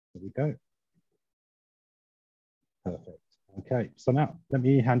There we go. Perfect. Okay, so now let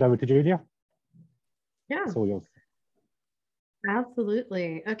me hand over to Julia. Yeah. It's all yours.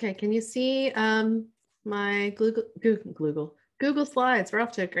 Absolutely. Okay, can you see my Google Slides? We're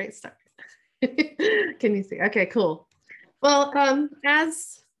off to a great start. Can you see? Okay, cool. Well,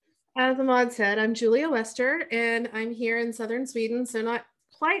 as Ahmad said, I'm Julia Wester, and I'm here in southern Sweden, so not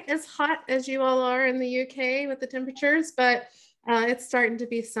quite as hot as you all are in the UK with the temperatures, but it's starting to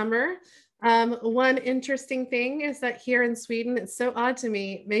be summer. One interesting thing is that here in Sweden, it's so odd to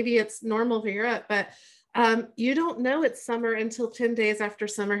me, maybe it's normal for Europe, but you don't know it's summer until 10 days after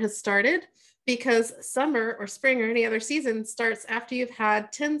summer has started, because summer or spring or any other season starts after you've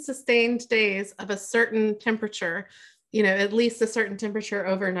had 10 sustained days of a certain temperature, you know, at least a certain temperature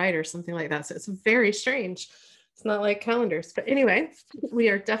overnight or something like that. So it's very strange. It's not like calendars. But anyway, we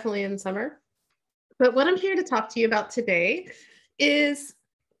are definitely in summer. But what I'm here to talk to you about today is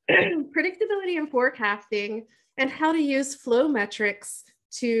predictability and forecasting and how to use flow metrics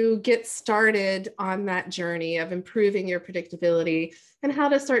to get started on that journey of improving your predictability, and how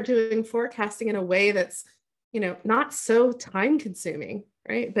to start doing forecasting in a way that's, you know, not so time consuming,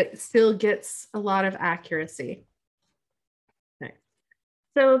 right? But still gets a lot of accuracy. Okay.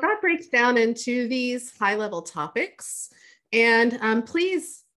 So that breaks down into these high level topics. And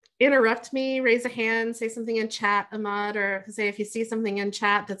please interrupt me, raise a hand, say something in chat, Ahmad, or say if you see something in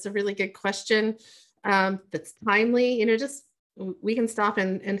chat that's a really good question, that's timely, you know, just we can stop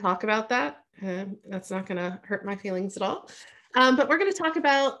and talk about that. That's not going to hurt my feelings at all. But we're going to talk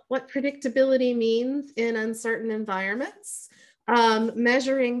about what predictability means in uncertain environments,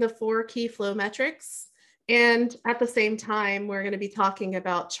 measuring the 4 key flow metrics. And at the same time, we're going to be talking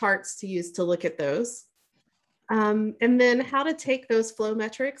about charts to use to look at those. And then how to take those flow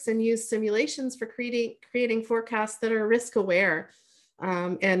metrics and use simulations for creating forecasts that are risk aware,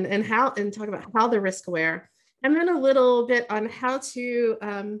 and talk about how they're risk aware. And then a little bit on how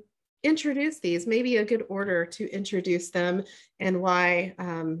to introduce these, maybe a good order to introduce them, and why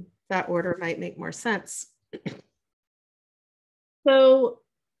that order might make more sense. So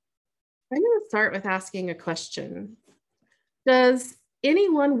I'm going to start with asking a question. Does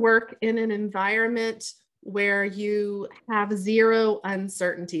anyone work in an environment where you have zero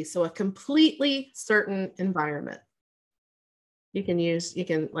uncertainty? So a completely certain environment. You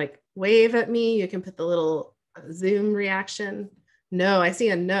can like wave at me. You can put the little Zoom reaction. No, I see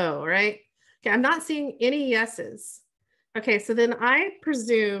a no, right? Okay, I'm not seeing any yeses. Okay, so then I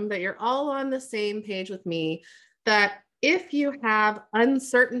presume that you're all on the same page with me, that if you have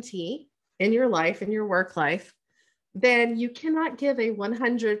uncertainty in your life, in your work life, then you cannot give a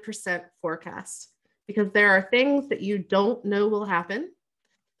 100% forecast, because there are things that you don't know will happen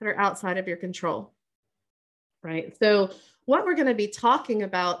that are outside of your control, right? So what we're going to be talking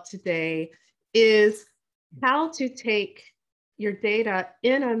about today is how to take your data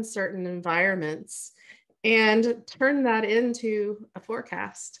in uncertain environments and turn that into a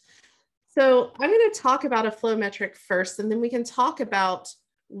forecast. So I'm going to talk about a flow metric first, and then we can talk about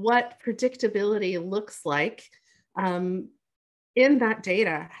what predictability looks like in that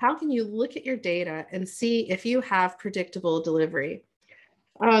data. How can you look at your data and see if you have predictable delivery?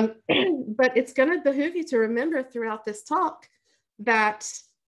 But it's going to behoove you to remember throughout this talk that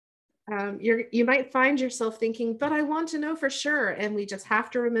you might find yourself thinking, but I want to know for sure. And we just have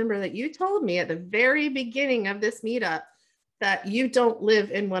to remember that you told me at the very beginning of this meetup that you don't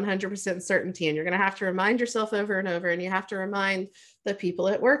live in 100% certainty. And you're going to have to remind yourself over and over, and you have to remind the people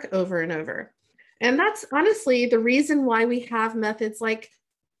at work over and over. And that's honestly the reason why we have methods like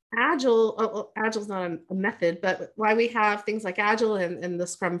Agile. Well, Agile's not a method, but why we have things like Agile and the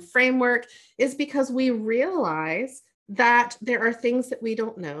Scrum framework is because we realize that there are things that we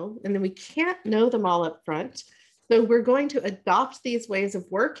don't know, and then we can't know them all up front. So we're going to adopt these ways of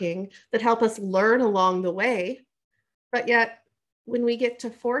working that help us learn along the way. But yet, when we get to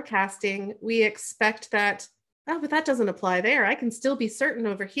forecasting, we expect that, oh, but that doesn't apply there. I can still be certain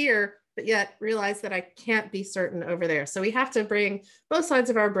over here, but yet realize that I can't be certain over there. So we have to bring both sides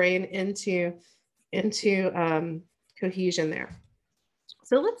of our brain into cohesion there.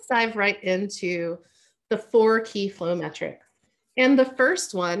 So let's dive right into the 4 key flow metrics. And the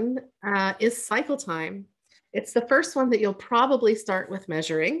first one is cycle time. It's the first one that you'll probably start with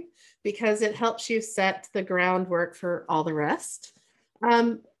measuring, because it helps you set the groundwork for all the rest.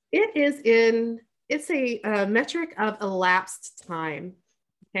 It's a metric of elapsed time,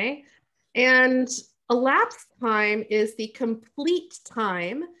 okay? And elapsed time is the complete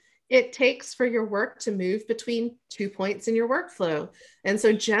time it takes for your work to move between 2 points in your workflow. And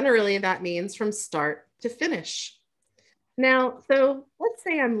so generally that means from start to finish. Now, so let's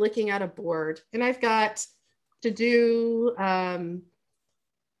say I'm looking at a board and I've got to do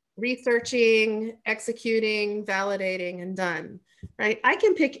researching, executing, validating, and done, right? I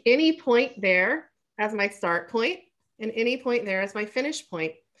can pick any point there as my start point and any point there as my finish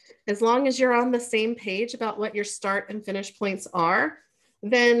point. As long as you're on the same page about what your start and finish points are,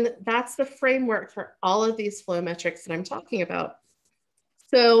 then that's the framework for all of these flow metrics that I'm talking about.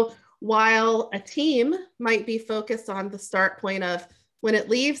 So while a team might be focused on the start point of when it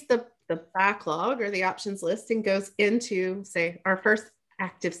leaves the backlog or the options list and goes into, say, our first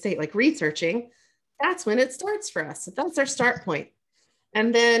active state, like researching, that's when it starts for us. So that's our start point.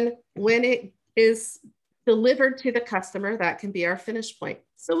 And then when it is delivered to the customer, that can be our finish point.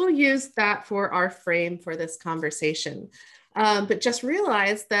 So we'll use that for our frame for this conversation. But just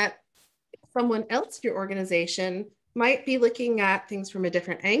realize that someone else in your organization might be looking at things from a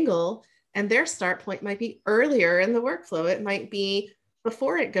different angle, and their start point might be earlier in the workflow. It might be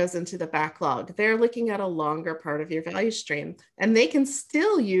before it goes into the backlog. They're looking at a longer part of your value stream, and they can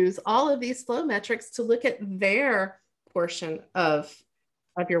still use all of these flow metrics to look at their portion of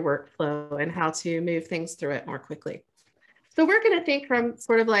your workflow and how to move things through it more quickly. So we're going to think from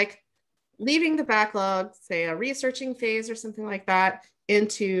sort of like leaving the backlog, say a researching phase or something like that,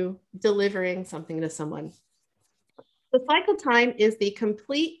 into delivering something to someone. The cycle time is the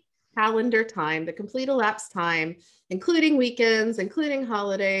complete calendar time, the complete elapsed time, including weekends, including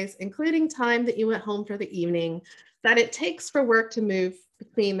holidays, including time that you went home for the evening, that it takes for work to move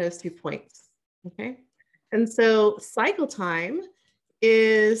between those 2 points, okay? And so cycle time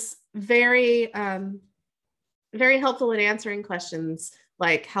is very, very helpful in answering questions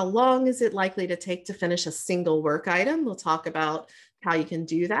like how long is it likely to take to finish a single work item? We'll talk about how you can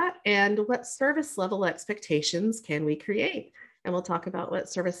do that and what service level expectations can we create? And we'll talk about what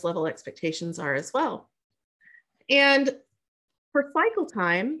service level expectations are as well. And for cycle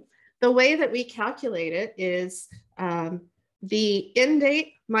time, the way that we calculate it is the end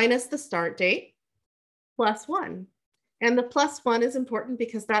date minus the start date plus 1. And the plus 1 is important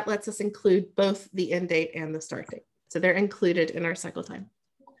because that lets us include both the end date and the start date. So they're included in our cycle time.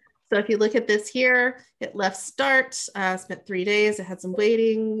 So if you look at this here, it left start, spent 3 days, it had some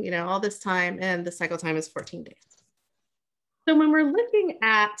waiting, you know, all this time, and the cycle time is 14 days. So when we're looking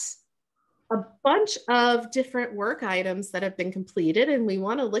at a bunch of different work items that have been completed, and we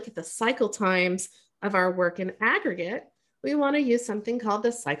want to look at the cycle times of our work in aggregate, we want to use something called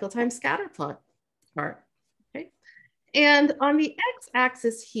the cycle time scatter plot chart. Okay. And on the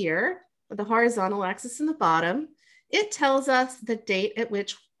x-axis here, the horizontal axis in the bottom, it tells us the date at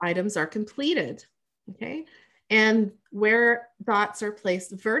which items are completed, okay? And where dots are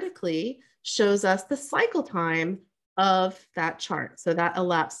placed vertically shows us the cycle time of that chart. So that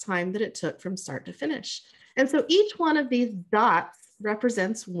elapsed time that it took from start to finish. And so each one of these dots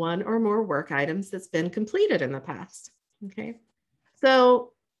represents one or more work items that's been completed in the past, okay?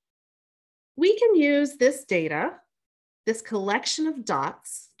 So we can use this data, this collection of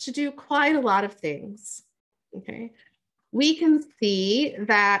dots, to do quite a lot of things, okay? We can see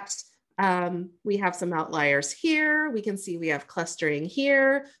that we have some outliers here. We can see we have clustering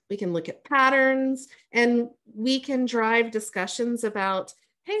here. We can look at patterns, and we can drive discussions about,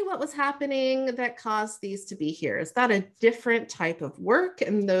 hey, what was happening that caused these to be here? Is that a different type of work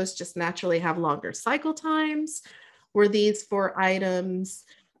and those just naturally have longer cycle times? Were these 4 items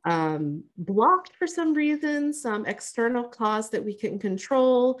blocked for some reason, some external cause that we can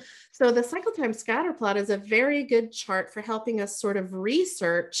control? So the cycle time scatter plot is a very good chart for helping us sort of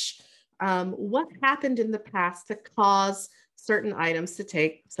research what happened in the past to cause certain items to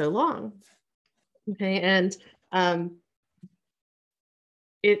take so long. Okay, and I'll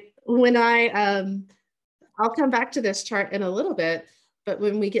come back to this chart in a little bit, but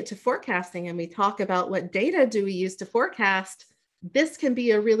when we get to forecasting and we talk about what data do we use to forecast, this can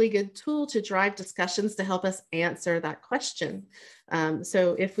be a really good tool to drive discussions to help us answer that question.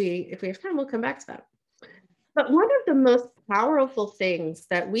 So if we have time, we'll come back to that. But one of the most powerful things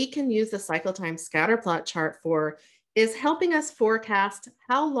that we can use the cycle time scatter plot chart for is helping us forecast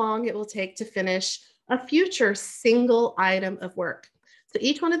how long it will take to finish a future single item of work. So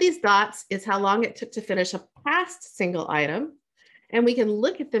each one of these dots is how long it took to finish a past single item. And we can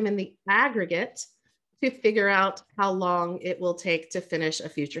look at them in the aggregate to figure out how long it will take to finish a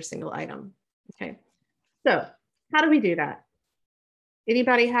future single item. Okay, so how do we do that?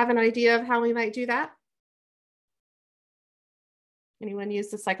 Anybody have an idea of how we might do that? Anyone used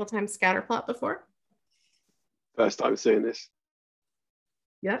the cycle time scatter plot before? First time seeing this.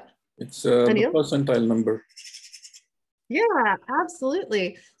 Yep. It's the percentile number. Yeah,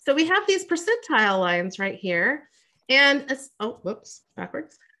 absolutely. So we have these percentile lines right here. And, oh, whoops,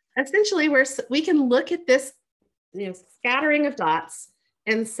 backwards. Essentially, we can look at this scattering of dots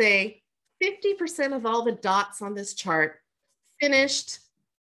and say 50% of all the dots on this chart finished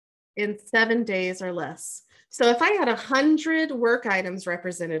in 7 days or less. So if I had 100 work items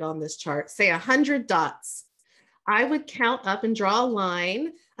represented on this chart, say 100 dots, I would count up and draw a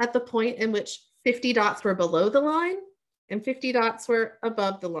line at the point in which 50 dots were below the line and 50 dots were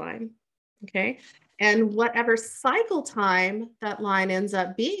above the line, okay? And whatever cycle time that line ends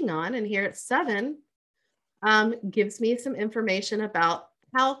up being on, and here it's 7, gives me some information about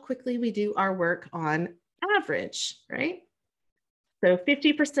how quickly we do our work on average, right? So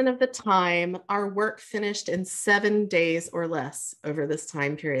 50% of the time, our work finished in 7 days or less over this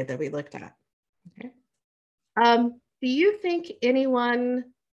time period that we looked at, okay? Do you think anyone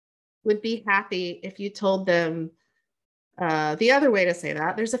would be happy if you told them the other way to say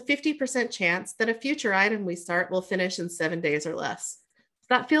that? There's a 50% chance that a future item we start will finish in 7 days or less. Does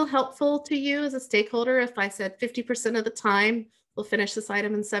that feel helpful to you as a stakeholder if I said 50% of the time we'll finish this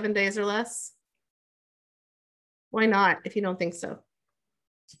item in 7 days or less? Why not, if you don't think so?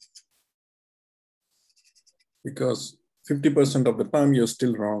 Because 50% of the time you're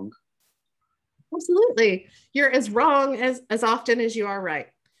still wrong. Absolutely. You're as wrong as often as you are right,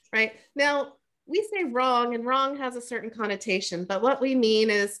 right? Now, we say wrong, and wrong has a certain connotation, but what we mean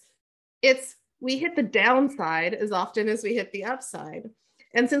is we hit the downside as often as we hit the upside.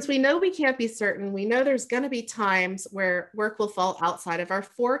 And since we know we can't be certain, we know there's going to be times where work will fall outside of our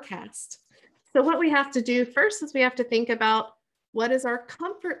forecast. So what we have to do first is we have to think about what is our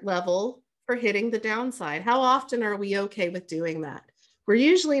comfort level for hitting the downside. How often are we okay with doing that? We're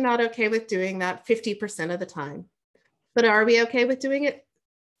usually not okay with doing that 50% of the time, but are we okay with doing it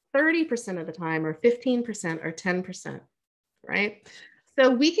 30% of the time, or 15% or 10%, right? So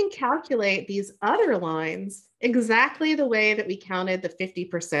we can calculate these other lines exactly the way that we counted the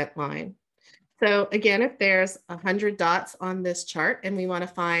 50% line. So again, if there's 100 dots on this chart and we want to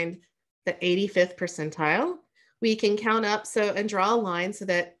find the 85th percentile, we can count up and draw a line so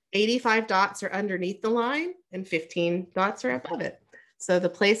that 85 dots are underneath the line and 15 dots are above it. So the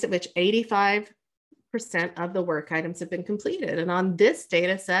place at which 85% of the work items have been completed. And on this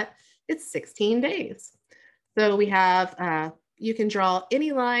data set, it's 16 days. So we have, you can draw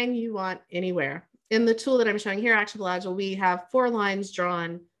any line you want anywhere. In the tool that I'm showing here, ActionableAgile, we have 4 lines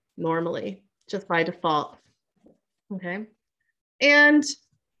drawn normally, just by default, okay? And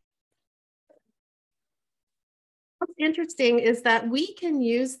what's interesting is that we can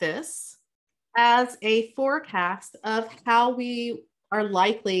use this as a forecast of how we are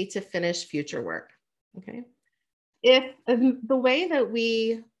likely to finish future work, okay? If the way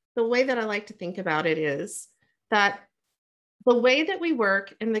that I like to think about it is that the way that we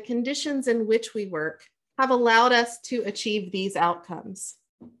work and the conditions in which we work have allowed us to achieve these outcomes,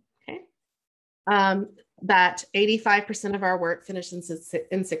 okay? That 85% of our work finishes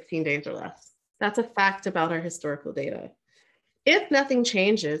in 16 days or less. That's a fact about our historical data. If nothing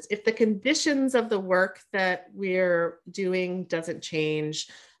changes, if the conditions of the work that we're doing doesn't change,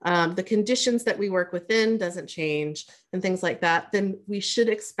 the conditions that we work within doesn't change, and things like that, then we should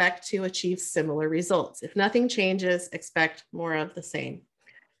expect to achieve similar results. If nothing changes, expect more of the same,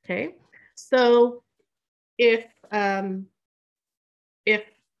 okay? So if my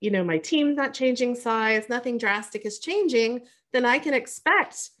team's not changing size, nothing drastic is changing, then I can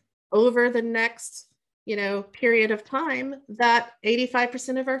expect over the next period of time that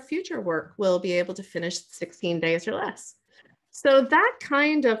 85% of our future work will be able to finish 16 days or less. So that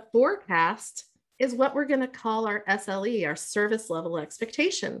kind of forecast is what we're going to call our SLE, our service level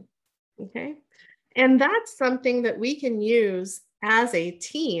expectation, okay? And that's something that we can use as a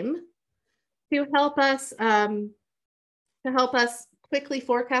team to help us quickly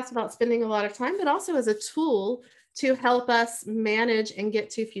forecast without spending a lot of time, but also as a tool to help us manage and get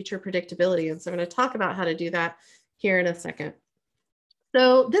to future predictability. And so I'm going to talk about how to do that here in a second.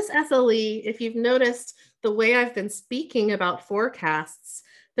 So this SLE, if you've noticed the way I've been speaking about forecasts,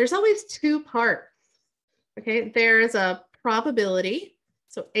 there's always 2 parts, okay? There's a probability,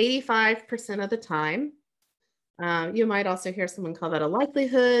 so 85% of the time. You might also hear someone call that a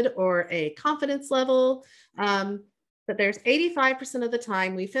likelihood or a confidence level, but there's 85% of the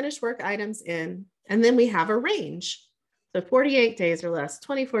time we finish work items in, and then we have a range. So 48 days or less,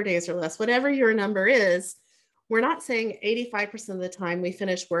 24 days or less, whatever your number is, we're not saying 85% of the time we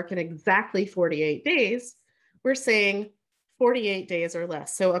finish work in exactly 48 days. We're saying 48 days or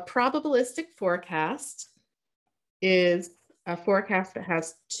less. So a probabilistic forecast is a forecast that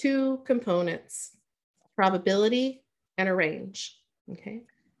has 2 components, probability and a range, okay?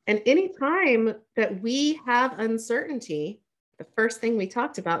 And anytime that we have uncertainty, the first thing we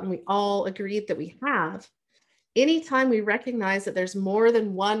talked about, and we all agreed that we have, anytime we recognize that there's more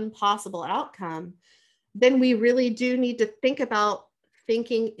than one possible outcome, then we really do need to think about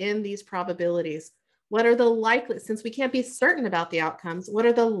thinking in these probabilities. What are the likely, since we can't be certain about the outcomes, what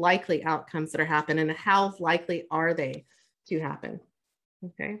are the likely outcomes that are happening and how likely are they to happen?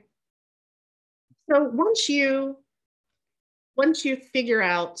 Okay. So once you figure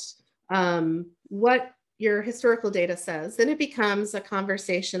out what your historical data says, then it becomes a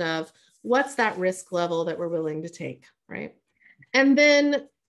conversation of what's that risk level that we're willing to take, right? And then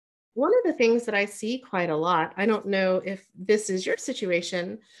one of the things that I see quite a lot, I don't know if this is your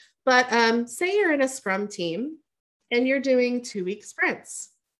situation, but say you're in a Scrum team and you're doing 2-week sprints,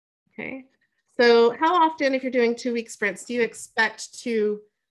 okay? So how often, if you're doing 2-week sprints, do you expect to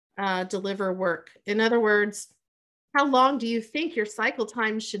deliver work? In other words, how long do you think your cycle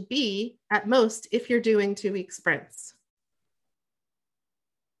time should be at most if you're doing 2-week sprints?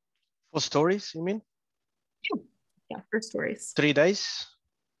 For stories, you mean? Yeah, for stories. 3 days.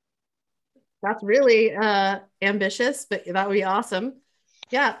 That's really ambitious, but that would be awesome.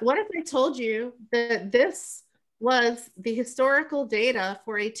 Yeah, what if I told you that this was the historical data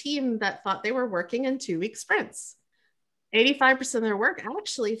for a team that thought they were working in 2-week sprints? 85% of their work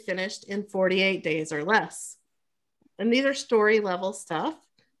actually finished in 48 days or less. And these are story level stuff.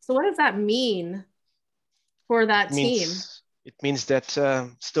 So what does that mean for that team? It means that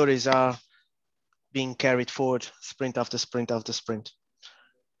stories are being carried forward sprint after sprint after sprint.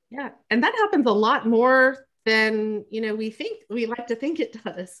 Yeah, and that happens a lot more than we like to think it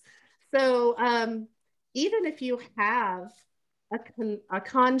does. So even if you have a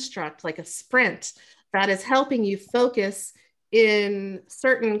construct like a sprint that is helping you focus in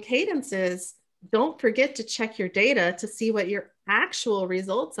certain cadences, don't forget to check your data to see what your actual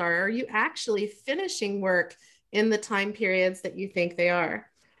results are. Are you actually finishing work in the time periods that you think they are?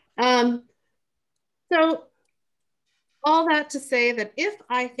 So all that to say that if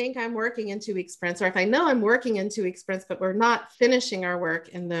I think I'm working in 2-week sprints, or if I know I'm working in 2-week sprints, but we're not finishing our work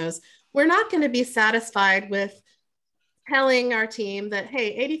in those, we're not going to be satisfied with telling our team that,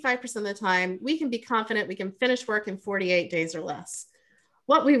 hey, 85% of the time, we can be confident we can finish work in 48 days or less.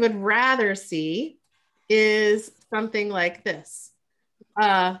 What we would rather see is something like this.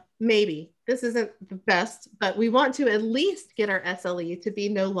 Maybe this isn't the best, but we want to at least get our SLE to be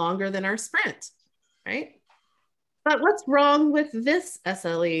no longer than our sprint, right? But what's wrong with this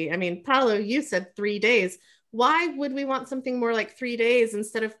SLE? I mean, Paolo, you said 3 days. Why would we want something more like 3 days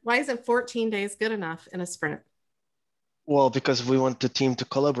instead of, why isn't 14 days good enough in a sprint? Well, because we want the team to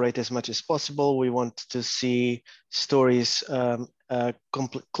collaborate as much as possible. We want to see stories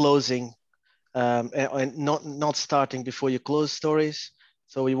closing and not starting before you close stories.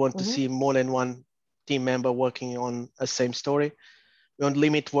 So we want to see more than one team member working on a same story. We want to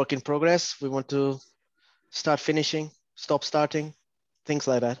limit work in progress. We want to start finishing, stop starting, things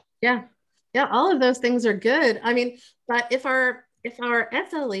like that. Yeah, all of those things are good. I mean, but if our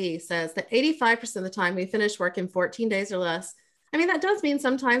SLE says that 85% of the time we finish work in 14 days or less, I mean, that does mean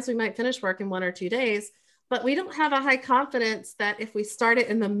sometimes we might finish work in 1 or 2 days, but we don't have a high confidence that if we start it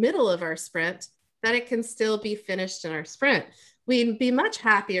in the middle of our sprint, that it can still be finished in our sprint. We'd be much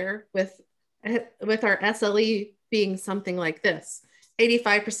happier with our SLE being something like this.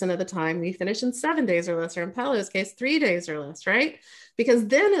 85% of the time we finish in 7 days or less, or in Paolo's case, 3 days or less, right? Because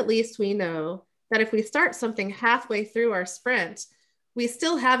then at least we know that if we start something halfway through our sprint, we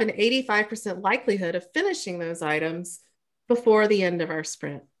still have an 85% likelihood of finishing those items before the end of our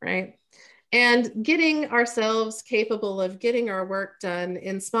sprint, right? And getting ourselves capable of getting our work done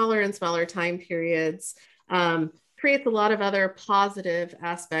in smaller and smaller time periods creates a lot of other positive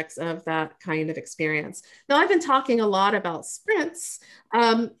aspects of that kind of experience. Now, I've been talking a lot about sprints,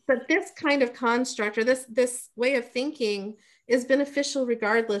 but this kind of construct or this way of thinking is beneficial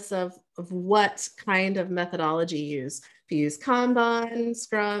regardless of what kind of methodology you use. If you use Kanban,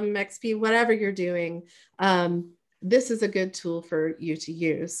 Scrum, XP, whatever you're doing, this is a good tool for you to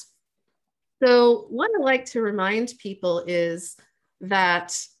use. So what I like to remind people is that,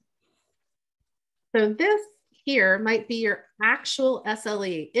 so this here might be your actual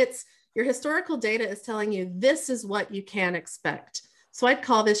SLE. It's your historical data is telling you this is what you can expect. So I'd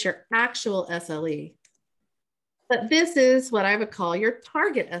call this your actual SLE. But this is what I would call your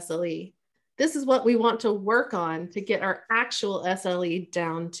target SLE. This is what we want to work on to get our actual SLE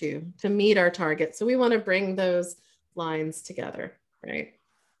down to meet our target. So we want to bring those lines together, right?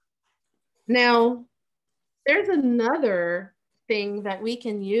 Now, there's another thing that we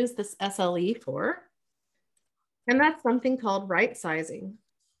can use this SLE for, and that's something called right sizing.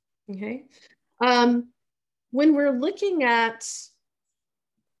 Okay. When we're looking at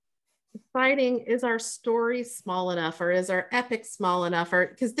deciding, is our story small enough or is our epic small enough, or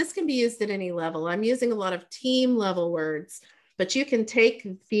because this can be used at any level. I'm using a lot of team level words, but you can take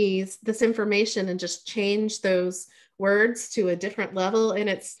this information and just change those words to a different level and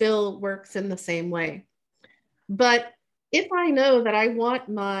it still works in the same way. But if I know that I want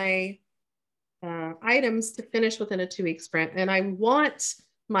my items to finish within a 2-week sprint and I want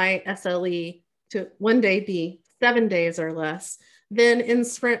my SLE to one day be 7 days or less, then in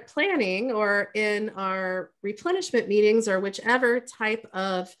sprint planning or in our replenishment meetings or whichever type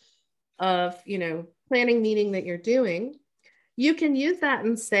of planning meeting that you're doing, you can use that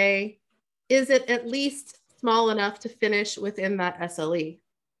and say, is it at least small enough to finish within that SLE,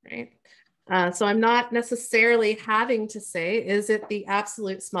 right? So I'm not necessarily having to say, is it the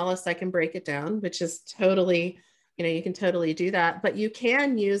absolute smallest I can break it down, which is totally, you can totally do that, but you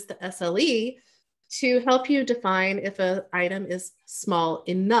can use the SLE to help you define if an item is small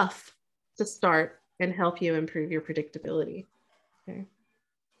enough to start and help you improve your predictability. Okay.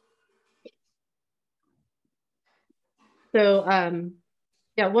 So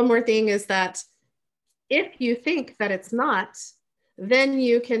yeah, one more thing is that if you think that it's not, then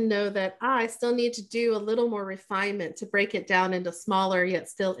you can know that I still need to do a little more refinement to break it down into smaller yet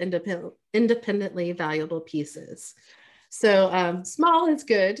still independently valuable pieces. So small is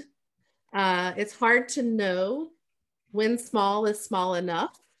good. It's hard to know when small is small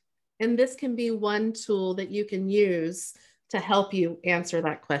enough. And this can be one tool that you can use to help you answer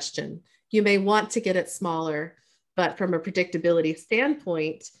that question. You may want to get it smaller, but from a predictability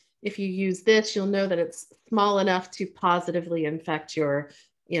standpoint, if you use this, you'll know that it's small enough to positively affect your,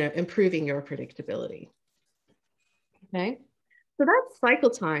 improving your predictability. Okay. So that's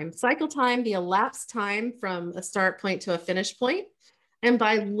cycle time. Cycle time, the elapsed time from a start point to a finish point. And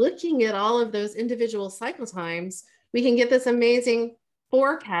by looking at all of those individual cycle times, we can get this amazing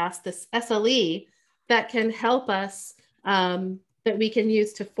forecast, this SLE, that can help us, that we can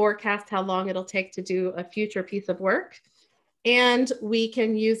use to forecast how long it'll take to do a future piece of work. And we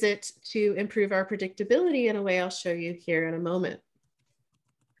can use it to improve our predictability in a way I'll show you here in a moment.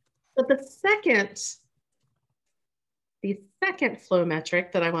 But the second flow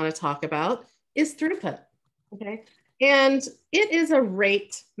metric that I want to talk about is throughput. Okay. And it is a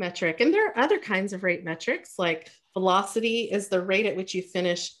rate metric. And there are other kinds of rate metrics, like velocity is the rate at which you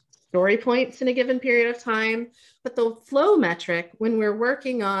finish story points in a given period of time. But the flow metric, when we're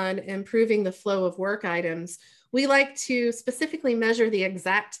working on improving the flow of work items, we like to specifically measure the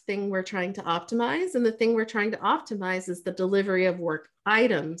exact thing we're trying to optimize. And the thing we're trying to optimize is the delivery of work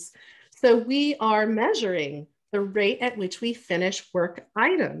items. So we are measuring the rate at which we finish work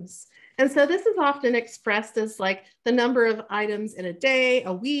items. And so this is often expressed as like the number of items in a day,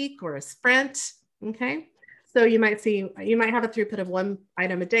 a week, or a sprint, okay? So you might have a throughput of 1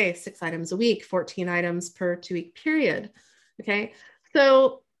 item a day, 6 items a week, 14 items per 2-week period, okay?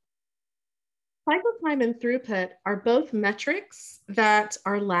 So cycle time and throughput are both metrics that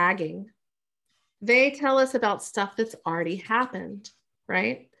are lagging. They tell us about stuff that's already happened,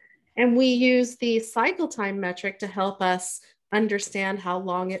 right? And we use the cycle time metric to help us understand how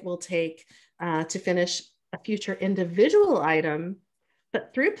long it will take to finish a future individual item.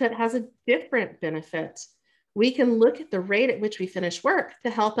 But throughput has a different benefit. We can look at the rate at which we finish work to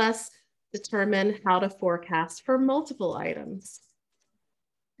help us determine how to forecast for multiple items.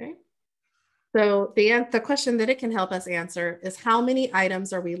 Okay. So the question that it can help us answer is how many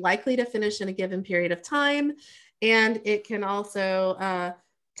items are we likely to finish in a given period of time? And it can also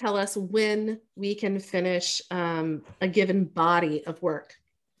tell us when we can finish a given body of work.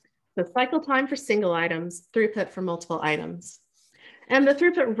 So cycle time for single items, throughput for multiple items. And the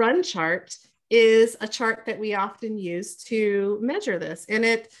throughput run chart is a chart that we often use to measure this. And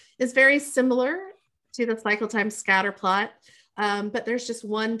it is very similar to the cycle time scatter plot, but there's just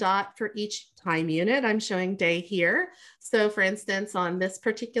 1 dot for each time unit. I'm showing day here. So for instance, on this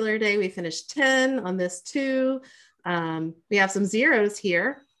particular day, we finished 10, on this 2. We have some zeros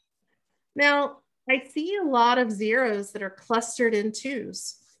here. Now, I see a lot of zeros that are clustered in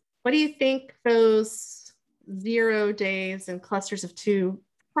 2s. What do you think those 0 days and clusters of 2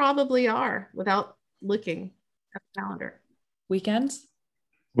 probably are without looking at the calendar? Weekends?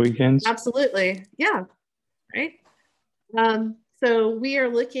 Weekends. Absolutely. Yeah. Right. So we are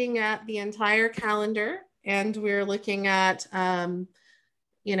looking at the entire calendar and we're looking at,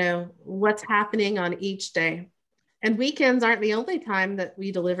 what's happening on each day. And weekends aren't the only time that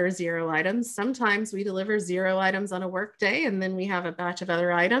we deliver 0 items. Sometimes we deliver 0 items on a work day and then we have a batch of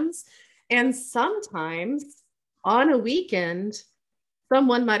other items. And sometimes on a weekend,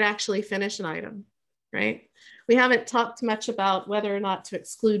 someone might actually finish an item, right? We haven't talked much about whether or not to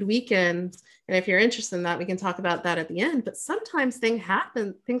exclude weekends. And if you're interested in that, we can talk about that at the end. But sometimes things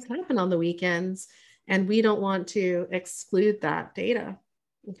happen on the weekends, and we don't want to exclude that data,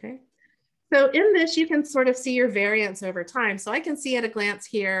 okay? So in this, you can sort of see your variance over time. So I can see at a glance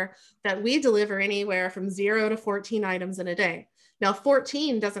here that we deliver anywhere from 0 to 14 items in a day. Now,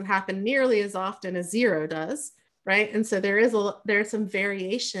 14 doesn't happen nearly as often as 0 does, right? And so there's some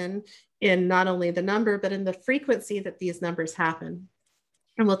variation in not only the number, but in the frequency that these numbers happen.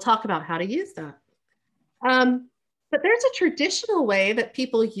 And we'll talk about how to use that. But there's a traditional way that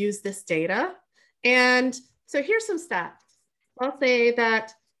people use this data. And so here's some stats. I'll say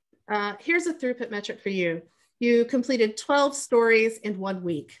that here's a throughput metric for you. You completed 12 stories in 1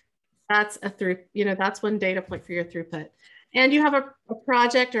 week. That's that's one data point for your throughput. And you have a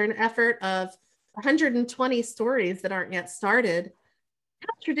project or an effort of 120 stories that aren't yet started.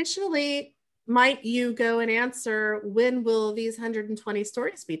 How traditionally might you go and answer, when will these 120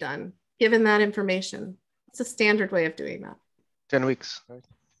 stories be done, given that information? It's a standard way of doing that. 10 weeks, right?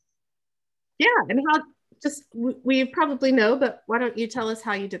 Yeah, and how, we probably know, but why don't you tell us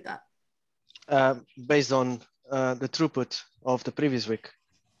how you did that? Based on the throughput of the previous week,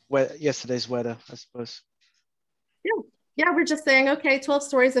 yesterday's weather, I suppose. Yeah, we're just saying, okay, 12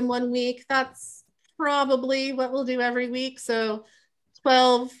 stories in 1 week. That's probably what we'll do every week. So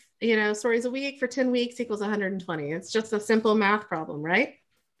 12, stories a week for 10 weeks equals 120. It's just a simple math problem, right?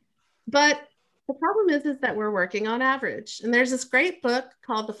 But the problem is that we're working on average. And there's this great book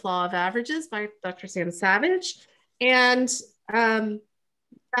called The Flaw of Averages by Dr. Sam Savage. And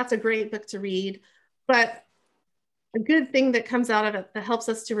that's a great book to read. But a good thing that comes out of it that helps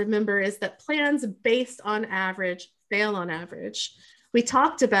us to remember is that plans based on average fail on average. We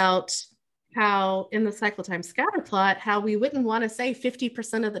talked about how in the cycle time scatter plot, how we wouldn't want to say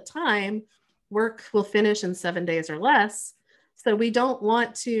 50% of the time work will finish in 7 days or less. So we don't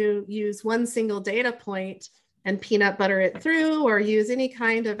want to use one single data point and peanut butter it through, or use any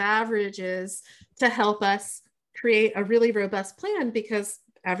kind of averages to help us create a really robust plan, because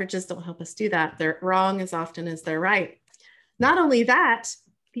averages don't help us do that. They're wrong as often as they're right. Not only that,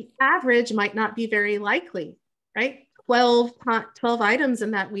 the average might not be very likely, right? 12 items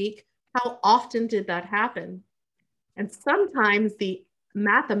in that week, how often did that happen? And sometimes the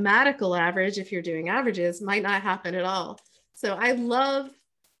mathematical average, if you're doing averages, might not happen at all. So I love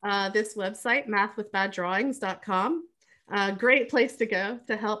this website, mathwithbaddrawings.com. Great place to go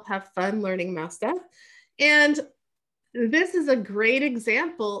to help have fun learning math stuff. And this is a great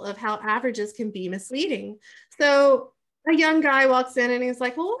example of how averages can be misleading. So a young guy walks in and he's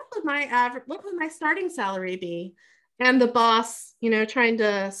like, well, what would my starting salary be? And the boss, trying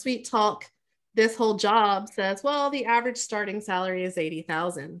to sweet talk this whole job, says, well, the average starting salary is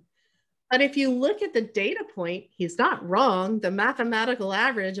 80,000. But if you look at the data point, he's not wrong. The mathematical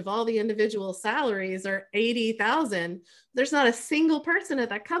average of all the individual salaries are 80,000. There's not a single person at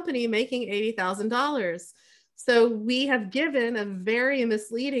that company making $80,000. So we have given a very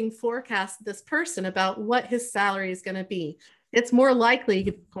misleading forecast to this person about what his salary is going to be. It's more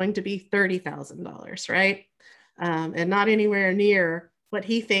likely going to be $30,000, right? And not anywhere near what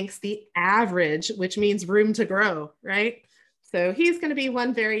he thinks the average, which means room to grow, right? So he's going to be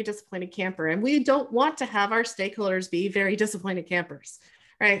one very disappointed camper. And we don't want to have our stakeholders be very disappointed campers,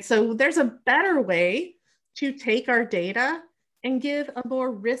 right? So there's a better way to take our data and give a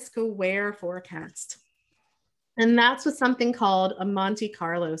more risk-aware forecast. And that's with something called a Monte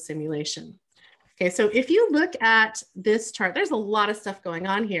Carlo simulation. Okay, so if you look at this chart, there's a lot of stuff going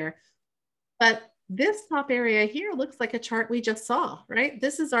on here, but this top area here looks like a chart we just saw, right?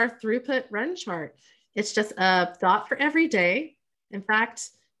 This is our throughput run chart. It's just a dot for every day. In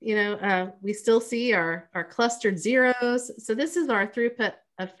fact, we still see our clustered zeros. So this is our throughput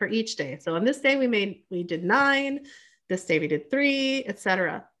for each day. So on this day we did 9, this day we did 3,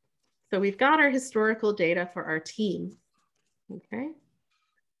 etc. So we've got our historical data for our team, okay?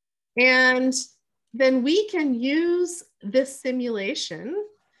 And then we can use this simulation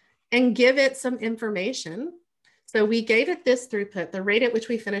and give it some information. So we gave it this throughput, the rate at which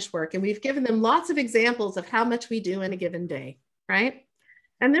we finish work, and we've given them lots of examples of how much we do in a given day, right?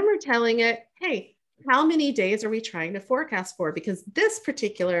 And then we're telling it, hey, how many days are we trying to forecast for? Because this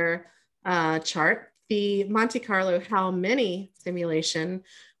particular chart, the Monte Carlo how many simulation,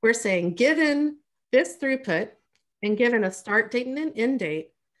 we're saying, given this throughput and given a start date and an end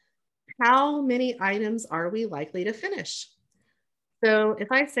date, how many items are we likely to finish? So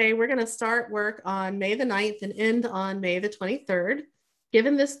if I say we're going to start work on May the 9th and end on May the 23rd,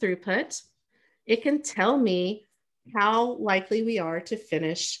 given this throughput, it can tell me how likely we are to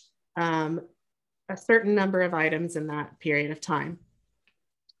finish a certain number of items in that period of time.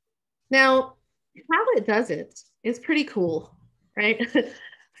 Now, how it does it is pretty cool, right?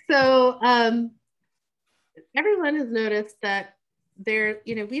 So everyone has noticed that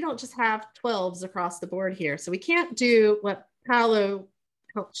we don't just have 12s across the board here. So we can't do what Paolo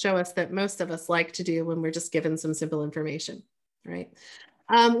helped show us that most of us like to do when we're just given some simple information, right?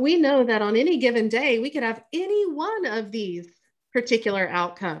 We know that on any given day, we could have any one of these particular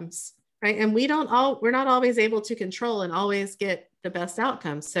outcomes, right? And we're not always able to control and always get the best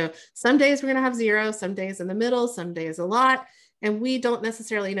outcomes. So some days we're going to have 0, some days in the middle, some days a lot, and we don't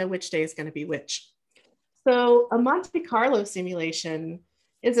necessarily know which day is going to be which. So a Monte Carlo simulation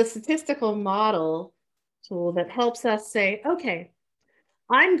is a statistical model tool that helps us say, okay,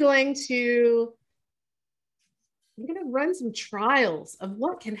 I'm going to run some trials of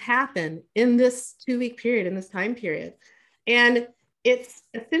what can happen in this 2-week period, in this time period. And it's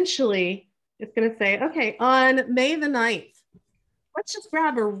going to say, okay, on May the 9th, let's just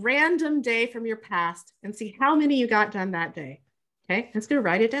grab a random day from your past and see how many you got done that day. Okay, it's going to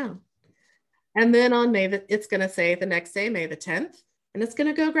write it down. And then on it's going to say the next day, May the 10th, and it's going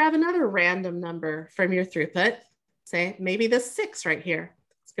to go grab another random number from your throughput, say maybe the 6 right here.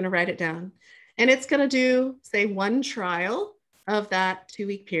 It's going to write it down. And it's going to do, say, one trial of that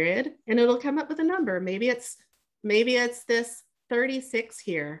 2-week period, and it'll come up with a number. Maybe it's this 36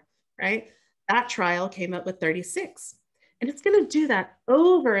 here, right? That trial came up with 36. And it's going to do that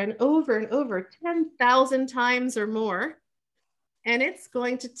over and over and over 10,000 times or more. And it's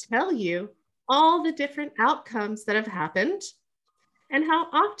going to tell you all the different outcomes that have happened and how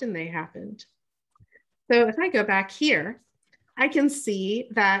often they happened. So if I go back here, I can see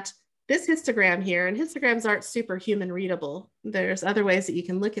that this histogram here, and histograms aren't super human readable. There's other ways that you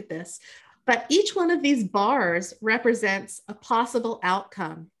can look at this, but each one of these bars represents a possible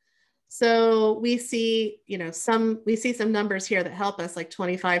outcome. So we see, some numbers here that help us, like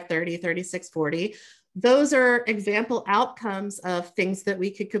 25, 30, 36, 40. Those are example outcomes of things that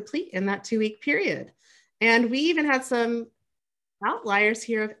we could complete in that 2-week period. And we even had some outliers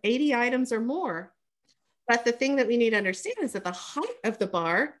here of 80 items or more. But the thing that we need to understand is that the height of the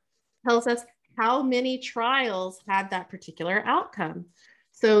bar tells us how many trials had that particular outcome.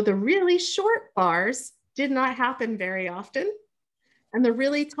 So the really short bars did not happen very often, and the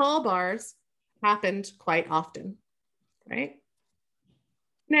really tall bars happened quite often, right?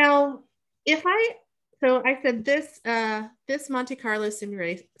 Now, so I said this Monte Carlo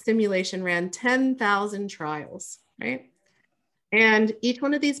simulation ran 10,000 trials, right? And each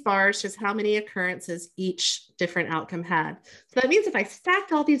one of these bars shows how many occurrences each different outcome had. So that means if I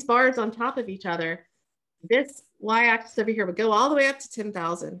stacked all these bars on top of each other, this y-axis over here would go all the way up to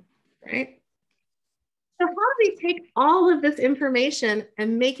 10,000, right? So how do we take all of this information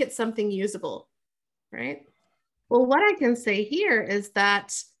and make it something usable, right? Well, what I can say here is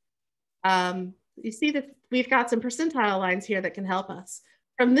that you see that we've got some percentile lines here that can help us.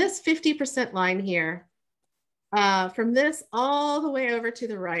 From this 50% line here, from this all the way over to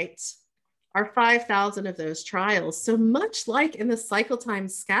the right are 5,000 of those trials. So much like in the cycle time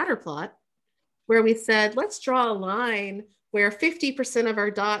scatter plot, where we said, let's draw a line where 50% of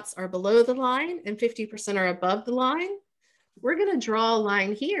our dots are below the line and 50% are above the line. We're going to draw a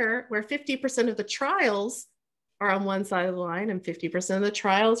line here where 50% of the trials are on one side of the line and 50% of the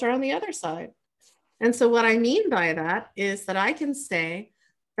trials are on the other side. And so what I mean by that is that I can say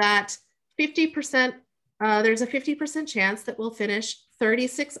that 50%, there's a 50% chance that we'll finish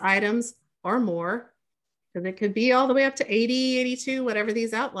 36 items or more, because it could be all the way up to 80, 82, whatever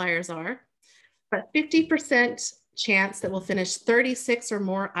these outliers are, but 50% chance that we'll finish 36 or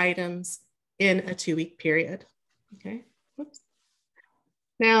more items in a 2-week period, okay? Whoops.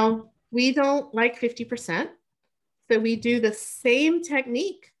 Now, we don't like 50%, so we do the same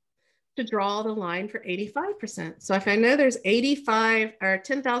technique to draw the line for 85%. So if I know there's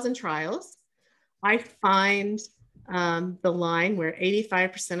 10,000 trials, I find the line where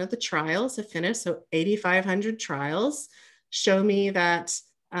 85% of the trials have finished. So 8,500 trials show me that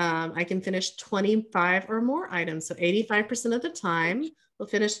I can finish 25 or more items. So 85% of the time, we'll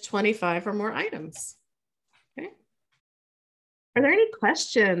finish 25 or more items. Okay. Are there any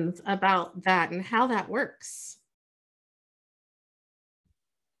questions about that and how that works?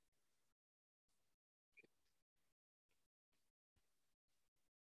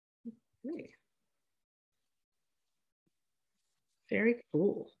 Okay. Very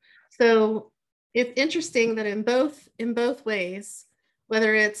cool. So it's interesting that in both ways,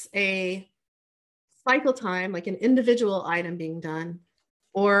 whether it's a cycle time, like an individual item being done,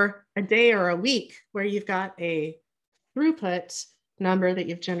 or a day or a week where you've got a throughput number that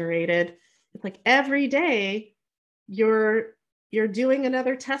you've generated, it's like every day you're doing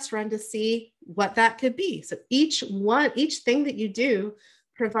another test run to see what that could be. So each thing that you do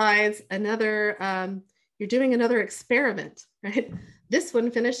provides another, you're doing another experiment, right? This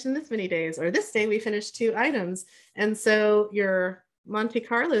one finished in this many days, or this day we finished 2 items. And so your Monte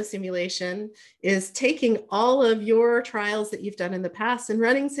Carlo simulation is taking all of your trials that you've done in the past and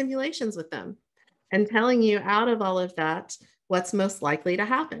running simulations with them and telling you out of all of that, what's most likely to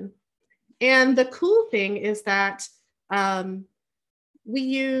happen. And the cool thing is that we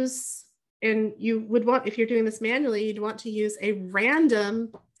use, and you would want, if you're doing this manually, you'd want to use a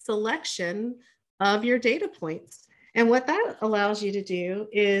random selection of your data points. And what that allows you to do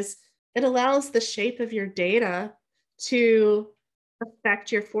is it allows the shape of your data to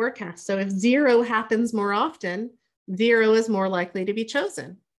affect your forecast. So if 0 happens more often, 0 is more likely to be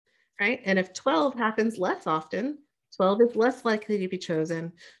chosen, right? And if 12 happens less often, 12 is less likely to be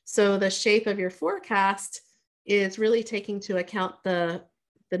chosen. So the shape of your forecast is really taking into account the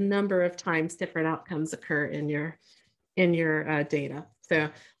number of times different outcomes occur in your data. So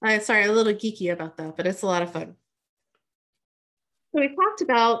sorry, a little geeky about that, but it's a lot of fun. So we talked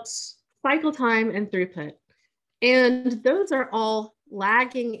about cycle time and throughput, and those are all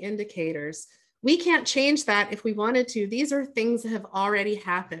lagging indicators. We can't change that if we wanted to. These are things that have already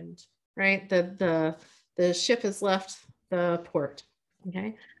happened, right? The ship has left the port,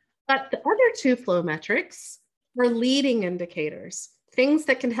 okay? But the other 2 flow metrics are leading indicators, things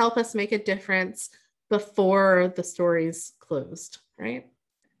that can help us make a difference before the story's closed, right?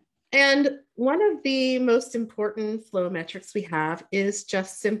 And one of the most important flow metrics we have is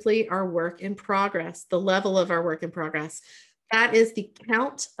just simply our work in progress, the level of our work in progress. That is the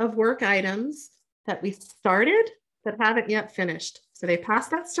count of work items that we started that haven't yet finished. So they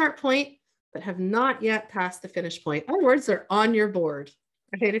passed that start point, but have not yet passed the finish point. In other words, they're on your board,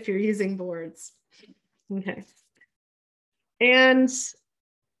 right? If you're using boards. Okay. And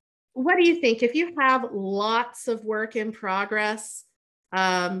what do you think? If you have lots of work in progress,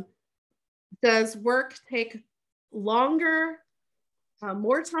 does work take longer,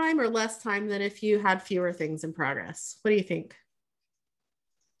 more time, or less time than if you had fewer things in progress? What do you think?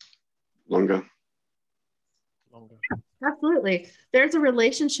 Longer. Longer. Absolutely. There's a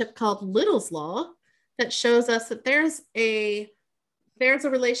relationship called Little's Law that shows us that there's a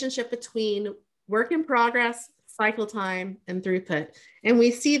relationship between work in progress, cycle time, and throughput. And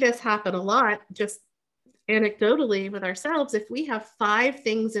we see this happen a lot just anecdotally with ourselves. If we have 5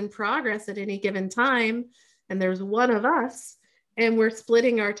 things in progress at any given time, and there's one of us, and we're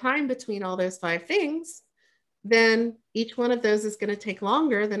splitting our time between all those 5 things, then each one of those is going to take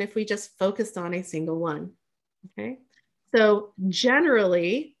longer than if we just focused on a single one. Okay. So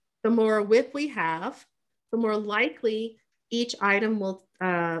generally, the more WIP we have, the more likely each item will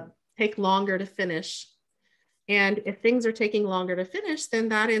take longer to finish. And if things are taking longer to finish, then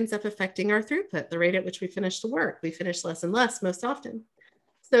that ends up affecting our throughput, the rate at which we finish the work. We finish less and less most often.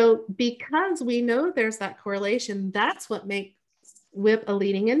 So because we know there's that correlation, that's what makes WIP a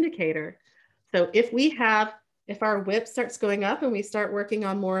leading indicator. So if our WIP starts going up and we start working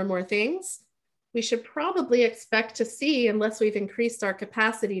on more and more things, we should probably expect to see, unless we've increased our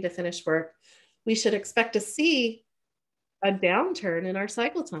capacity to finish work, we should expect to see a downturn in our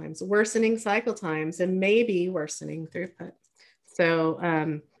cycle times, worsening cycle times, and maybe worsening throughput.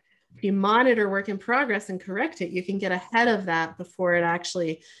 So if you monitor work in progress and correct it, you can get ahead of that before it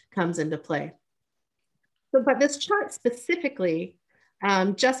actually comes into play. So, but this chart specifically,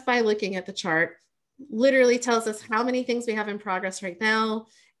 just by looking at the chart, literally tells us how many things we have in progress right now.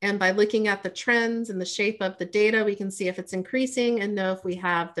 And by looking at the trends and the shape of the data, we can see if it's increasing and know if we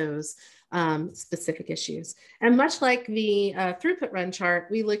have those specific issues. And much like the throughput run chart,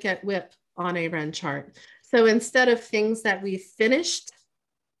 we look at WIP on a run chart. So instead of things that we finished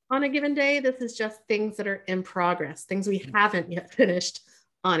on a given day, this is just things that are in progress, things we haven't yet finished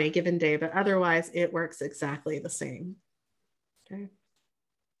on a given day, but otherwise it works exactly the same. Okay.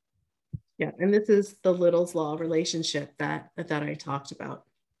 Yeah, and this is the Little's Law relationship that I talked about.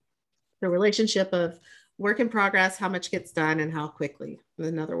 The relationship of work in progress, how much gets done, and how quickly is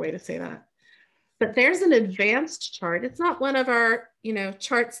another way to say that. But there's an advanced chart. It's not one of our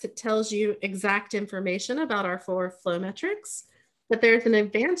charts that tells you exact information about our 4 flow metrics, but there's an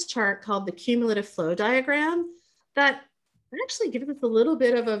advanced chart called the cumulative flow diagram that actually gives us a little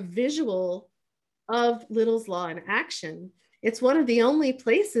bit of a visual of Little's Law in action. It's one of the only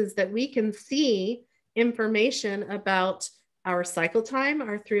places that we can see information about our cycle time,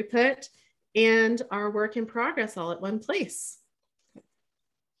 our throughput, and our work in progress all at one place.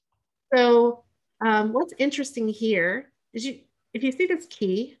 So what's interesting here is if you see this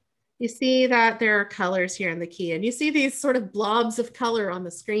key, you see that there are colors here in the key, and you see these sort of blobs of color on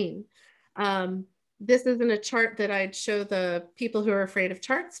the screen. This isn't a chart that I'd show the people who are afraid of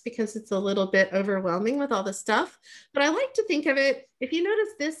charts because it's a little bit overwhelming with all the stuff. But I like to think of it, if you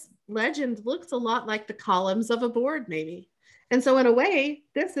notice, this legend looks a lot like the columns of a board maybe. And so in a way,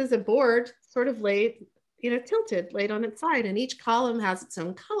 this is a board sort of laid, tilted, laid on its side, and each column has its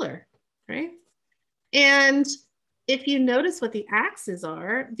own color, right? And if you notice what the axes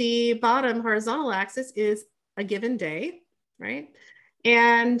are, the bottom horizontal axis is a given day, right?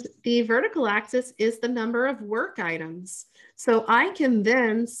 And the vertical axis is the number of work items. So I can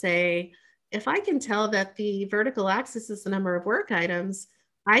then say, if I can tell that the vertical axis is the number of work items,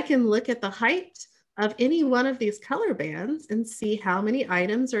 I can look at the height of any one of these color bands and see how many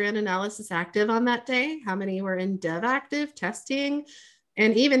items are in analysis active on that day, how many were in dev active, testing,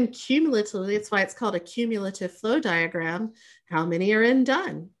 and even cumulatively, that's why it's called a cumulative flow diagram, how many are in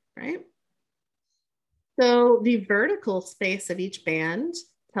done, right? So the vertical space of each band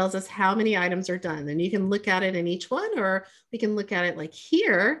tells us how many items are done. And you can look at it in each one, or we can look at it like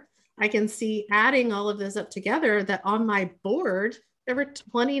here. I can see adding all of those up together that on my board, there were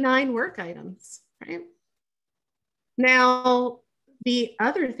 29 work items, right? Now, the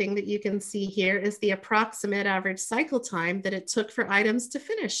other thing that you can see here is the approximate average cycle time that it took for items to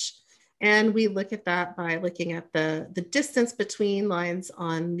finish. And we look at that by looking at the distance between lines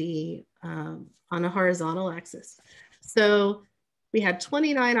on a horizontal axis. So we had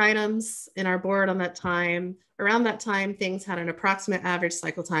 29 items in our board on that time. Around that time, things had an approximate average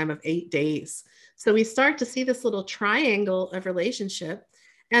cycle time of 8 days. So we start to see this little triangle of relationship,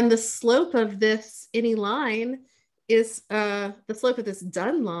 and the slope of this any line is the slope of this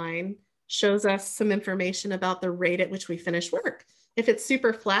done line shows us some information about the rate at which we finish work. If it's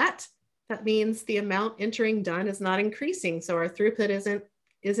super flat, that means the amount entering done is not increasing. So our throughput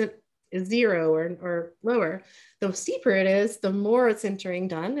isn't zero or lower. The steeper it is, the more it's entering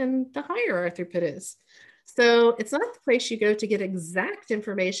done and the higher our throughput is. So it's not the place you go to get exact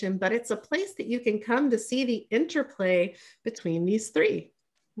information, but it's a place that you can come to see the interplay between these three,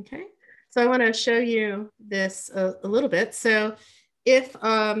 okay? So I wanna show you this a little bit. So if,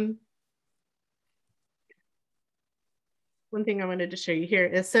 one thing I wanted to show you here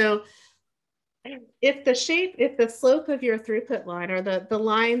is, so if the slope of your throughput line, or the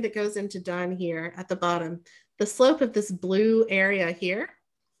line that goes into done here at the bottom, the slope of this blue area here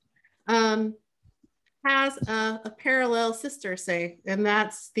has a parallel sister, say, and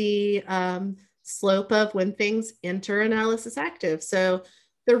that's the slope of when things enter analysis active. So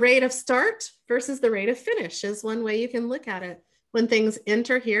the rate of start versus the rate of finish is one way you can look at it. When things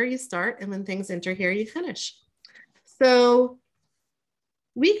enter here, you start, and when things enter here, you finish. So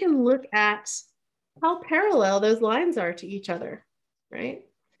we can look at how parallel those lines are to each other, right?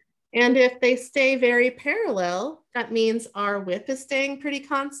 And if they stay very parallel, that means our WIP is staying pretty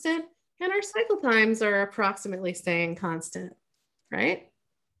constant and our cycle times are approximately staying constant, right?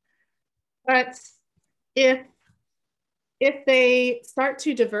 But if they start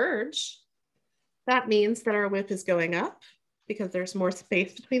to diverge, that means that our WIP is going up because there's more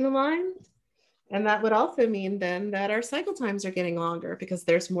space between the lines. And that would also mean then that our cycle times are getting longer because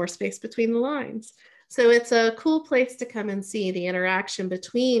there's more space between the lines. So it's a cool place to come and see the interaction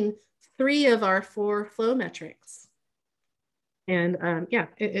between 3 of our 4 flow metrics. And yeah,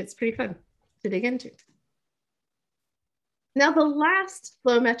 it's pretty fun to dig into. Now, the last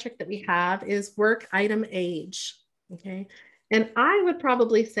flow metric that we have is work item age, okay? And I would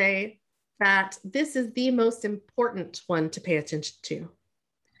probably say that this is the most important one to pay attention to.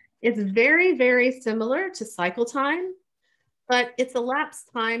 It's very, very similar to cycle time, but it's elapsed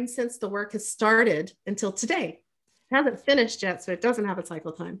time since the work has started until today. It hasn't finished yet, so it doesn't have a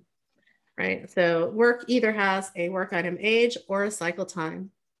cycle time, right? So work either has a work item age or a cycle time,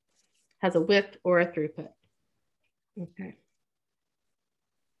 has a WIP or a throughput, okay?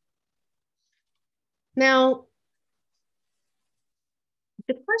 Now,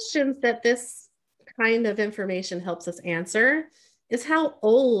 the questions that this kind of information helps us answer is how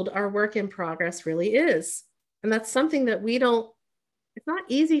old our work in progress really is. And that's something that it's not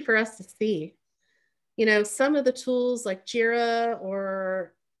easy for us to see. You know, some of the tools like Jira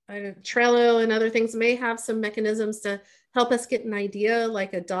or Trello and other things may have some mechanisms to help us get an idea,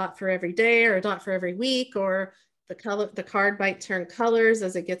 like a dot for every day or a dot for every week, or the card might turn colors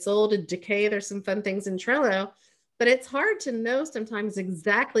as it gets old and decay. There's some fun things in Trello, but it's hard to know sometimes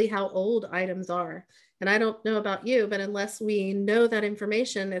exactly how old items are. And I don't know about you, but unless we know that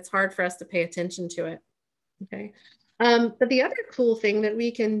information, it's hard for us to pay attention to it, okay? But the other cool thing that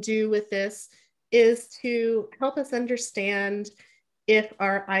we can do with this is to help us understand if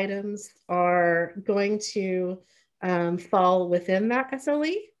our items are going to fall within that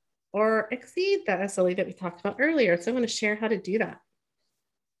SLE or exceed that SLE that we talked about earlier. So I'm going to share how to do that.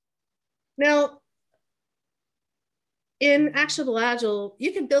 Now, in ActionableAgile,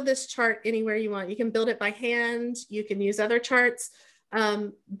 you can build this chart anywhere you want. You can build it by hand. You can use other charts.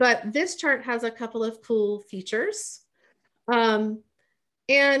 But this chart has a couple of cool features.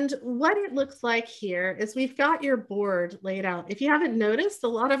 And what it looks like here is we've got your board laid out. If you haven't noticed, a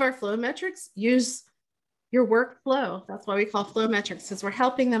lot of our flow metrics use your workflow. That's why we call flow metrics, because we're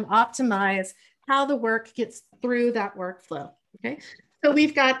helping them optimize how the work gets through that workflow. Okay, so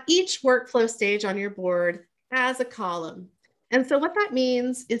we've got each workflow stage on your board as a column. And so what that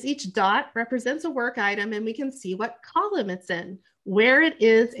means is each dot represents a work item, and we can see what column it's in, where it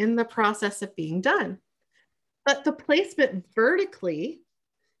is in the process of being done. But the placement vertically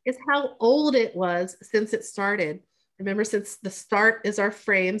is how old it was since it started. Remember, since the start is our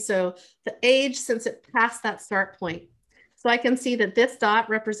frame, so the age since it passed that start point. So I can see that this dot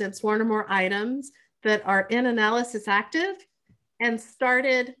represents one or more items that are in analysis active and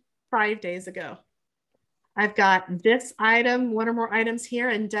started 5 days ago. I've got this item, one or more items here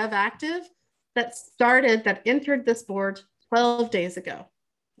in dev active that started, that entered this board 12 days ago,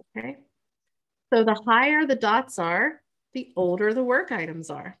 okay? So the higher the dots are, the older the work items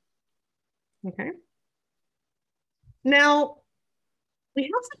are, okay? Now, we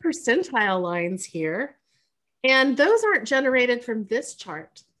have some percentile lines here, and those aren't generated from this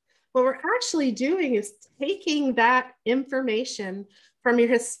chart. What we're actually doing is taking that information from your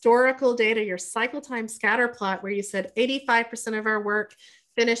historical data, your cycle time scatter plot, where you said 85% of our work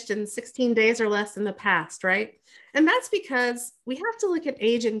finished in 16 days or less in the past, right? And that's because we have to look at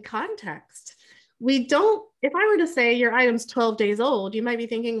age in context. We don't, if I were to say your item's 12 days old, you might be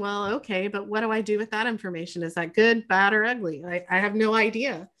thinking, well, okay, but what do I do with that information? Is that good, bad, or ugly? I have no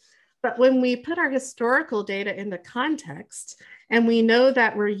idea. But when we put our historical data into context, and we know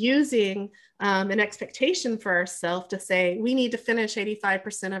that we're using an expectation for ourselves to say, we need to finish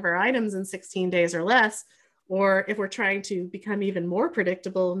 85% of our items in 16 days or less, or if we're trying to become even more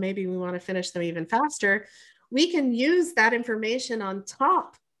predictable, maybe we want to finish them even faster, we can use that information on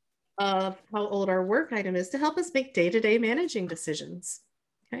top of how old our work item is to help us make day-to-day managing decisions,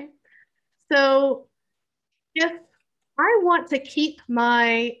 okay? So if I want to keep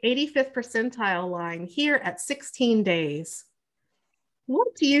my 85th percentile line here at 16 days,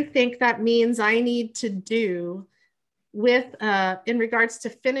 what do you think that means I need to do with, in regards to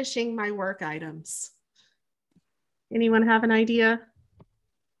finishing my work items? Anyone have an idea?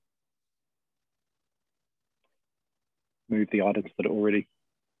 Move the items that are already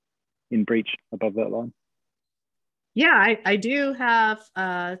in breach above that line. Yeah, I do have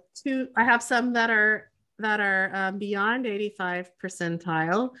two. I have some that are beyond 85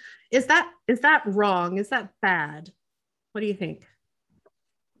 percentile. Is that wrong? Is that bad? What do you think?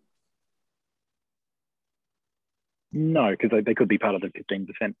 No, because they could be part of the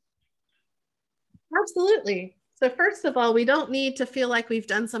 15%. Absolutely. So first of all, we don't need to feel like we've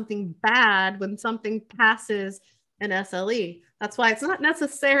done something bad when something passes an SLE. That's why it's not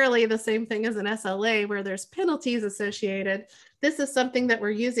necessarily the same thing as an SLA where there's penalties associated. This is something that we're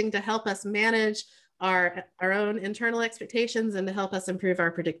using to help us manage our own internal expectations and to help us improve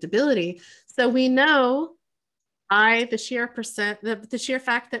our predictability. So we know the sheer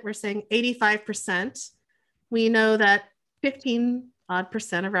fact that we're saying 85%, we know that 15%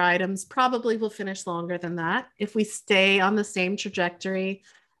 of our items probably will finish longer than that if we stay on the same trajectory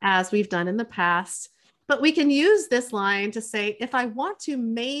as we've done in the past. But we can use this line to say, if I want to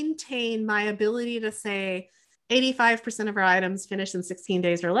maintain my ability to say 85% of our items finish in 16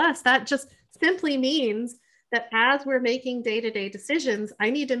 days or less, that just simply means that as we're making day-to-day decisions, I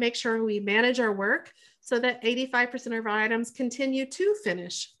need to make sure we manage our work so that 85% of our items continue to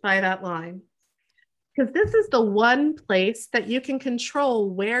finish by that line. Because this is the one place that you can control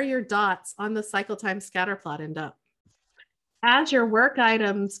where your dots on the cycle time scatter plot end up. As your work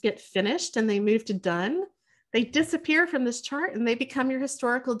items get finished and they move to done, they disappear from this chart and they become your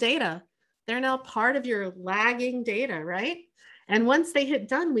historical data. They're now part of your lagging data, right? And once they hit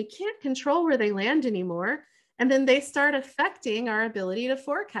done, we can't control where they land anymore. And then they start affecting our ability to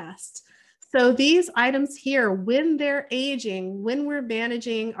forecast. So these items here, when they're aging, when we're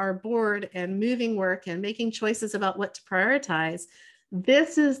managing our board and moving work and making choices about what to prioritize,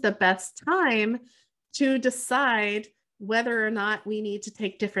 this is the best time to decide whether or not we need to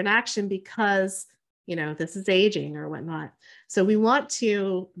take different action because, you know, this is aging or whatnot. So we want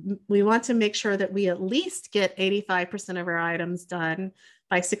to make sure that we at least get 85% of our items done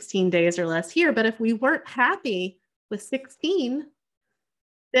by 16 days or less here. But if we weren't happy with 16,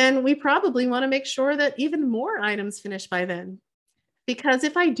 then we probably want to make sure that even more items finish by then. Because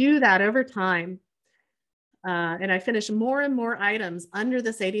if I do that over time, and I finish more and more items under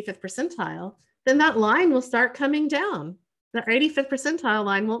this 85th percentile, then that line will start coming down. The 85th percentile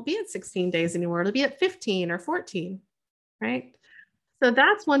line won't be at 16 days anymore. It'll be at 15 or 14, right? So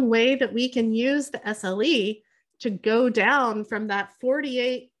that's one way that we can use the SLE to go down from that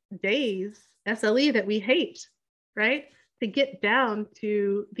 48 days SLE that we hate, right? To get down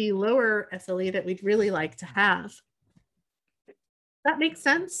to the lower SLE that we'd really like to have. That makes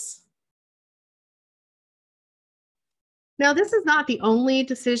sense? Now, this is not the only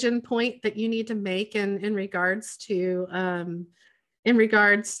decision point that you need to make in regards to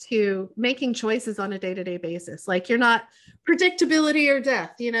making choices on a day-to-day basis. Like, you're not predictability or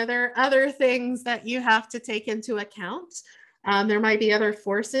death. You know, there are other things that you have to take into account. There might be other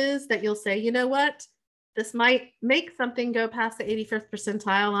forces that you'll say, you know what, this might make something go past the 85th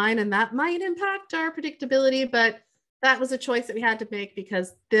percentile line, and that might impact our predictability, but that was a choice that we had to make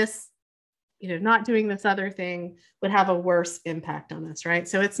because this, you know, not doing this other thing would have a worse impact on us, right?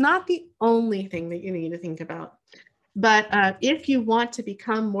 So it's not the only thing that you need to think about. But if you want to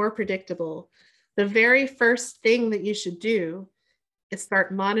become more predictable, the very first thing that you should do is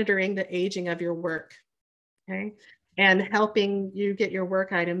start monitoring the aging of your work, okay? And helping you get your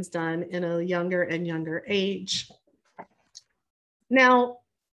work items done in a younger and younger age. Now,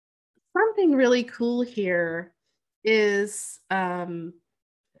 something really cool here is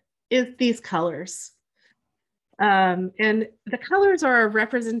these colors. And the colors are a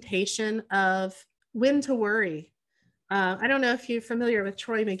representation of when to worry. I don't know if you're familiar with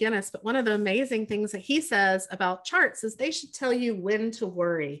Troy McGinnis, but one of the amazing things that he says about charts is they should tell you when to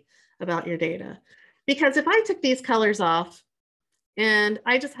worry about your data. Because if I took these colors off and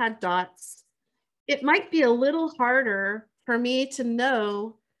I just had dots, it might be a little harder for me to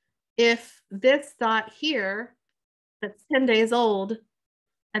know if this dot here that's 10 days old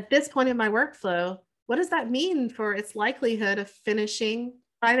at this point in my workflow, what does that mean for its likelihood of finishing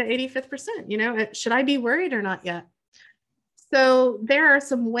by the 85th percent? You know, should I be worried or not yet? So there are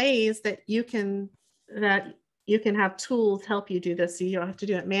some ways that you can have tools help you do this, so you don't have to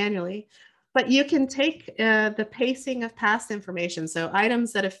do it manually. But you can take the pacing of past information. So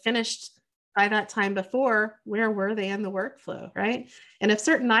items that have finished by that time before, where were they in the workflow, right? And if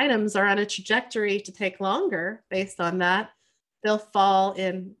certain items are on a trajectory to take longer based on that, they'll fall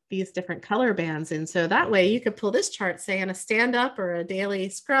in these different color bands. And so that way you could pull this chart, say in a stand-up or a daily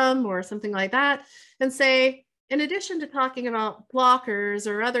scrum or something like that, and say, in addition to talking about blockers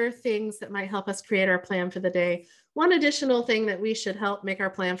or other things that might help us create our plan for the day, one additional thing that we should help make our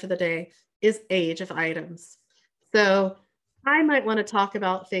plan for the day is age of items. So I might want to talk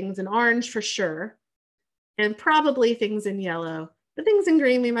about things in orange for sure, and probably things in yellow. The things in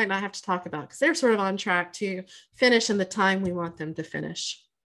green we might not have to talk about because they're sort of on track to finish in the time we want them to finish.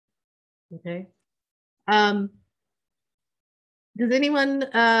 Okay. Does anyone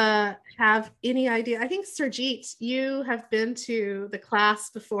have any idea? I think Surjit, you have been to the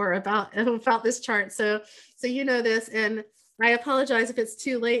class before about this chart, so you know this, and I apologize if it's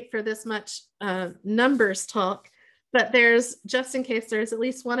too late for this much numbers talk, but there's, just in case there's at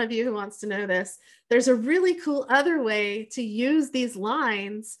least one of you who wants to know this, there's a really cool other way to use these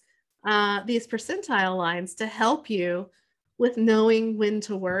lines, these percentile lines, to help you with knowing when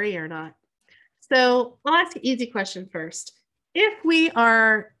to worry or not. So I'll ask an easy question first. If we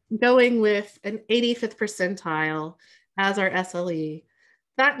are going with an 85th percentile as our SLE,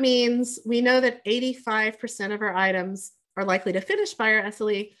 that means we know that 85% of our items are likely to finish by our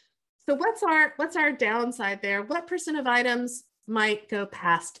SLE. So what's our downside there? What percent of items might go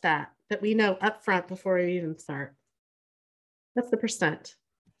past that we know upfront before we even start? What's the percent?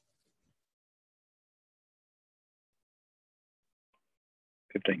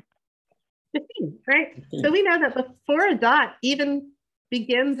 15. 15, right? 15. So we know that before a dot even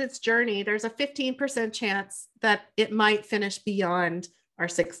begins its journey, there's a 15% chance that it might finish beyond our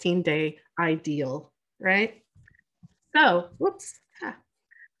 16-day ideal, right? So, whoops.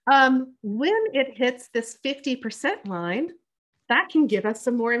 When it hits this 50% line, that can give us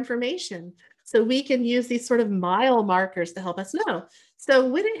some more information. So we can use these sort of mile markers to help us know. So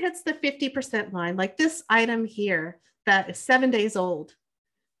when it hits the 50% line, like this item here that is 7 days old,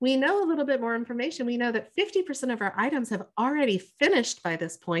 we know a little bit more information. We know that 50% of our items have already finished by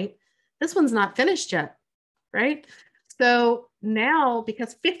this point. This one's not finished yet, right? So now,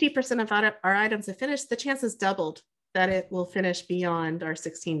 because 50% of our items have finished, the chance is doubled that it will finish beyond our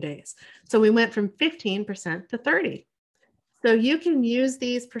 16 days. So we went from 15% to 30. So you can use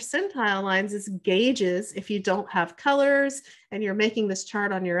these percentile lines as gauges if you don't have colors and you're making this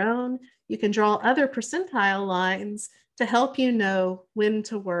chart on your own. You can draw other percentile lines to help you know when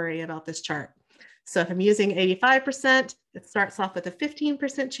to worry about this chart. So if I'm using 85%, it starts off with a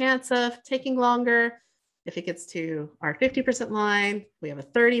 15% chance of taking longer. If it gets to our 50% line, we have a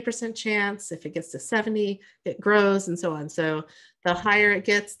 30% chance. If it gets to 70, it grows and so on. So the higher it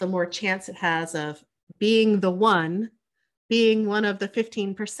gets, the more chance it has of being one of the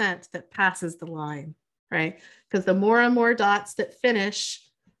 15% that passes the line, right? Because the more and more dots that finish,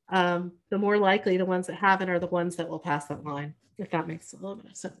 the more likely the ones that haven't are the ones that will pass that line, if that makes a little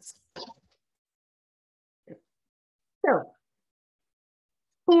bit of sense. So,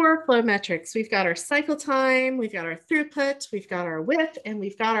 4 flow metrics. We've got our cycle time, we've got our throughput, we've got our width, and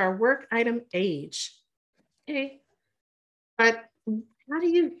we've got our work item age. Okay, but how do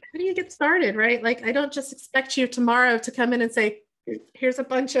you get started, right? Like, I don't just expect you tomorrow to come in and say, here's a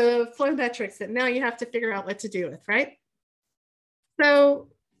bunch of flow metrics that now you have to figure out what to do with, right? So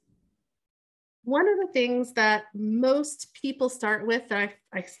one of the things that most people start with that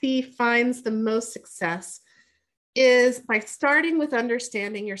I see finds the most success is by starting with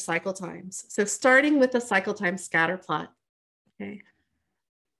understanding your cycle times. So starting with a cycle time scatter plot, okay?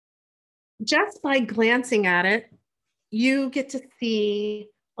 Just by glancing at it, you get to see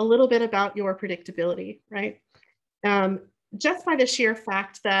a little bit about your predictability, right? Just by the sheer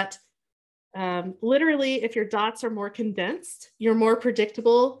fact that literally if your dots are more condensed, you're more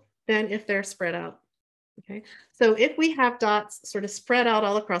predictable than if they're spread out, okay? So if we have dots sort of spread out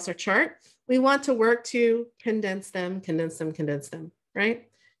all across our chart, we want to work to condense them, right?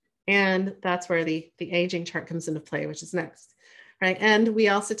 And that's where the aging chart comes into play, which is next, right? And we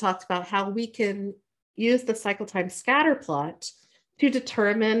also talked about how we can use the cycle time scatter plot to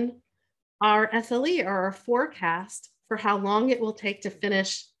determine our SLE, or our forecast for how long it will take to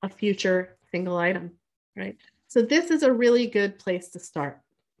finish a future single item, right? So this is a really good place to start.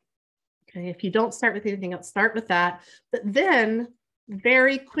 Okay, if you don't start with anything else, start with that, but then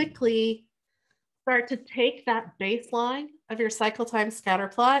very quickly start to take that baseline of your cycle time scatter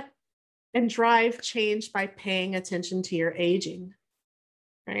plot and drive change by paying attention to your aging,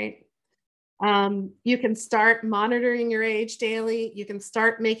 right? You can start monitoring your age daily. You can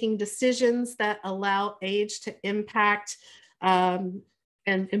start making decisions that allow age to impact and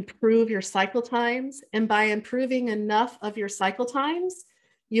improve your cycle times. And by improving enough of your cycle times,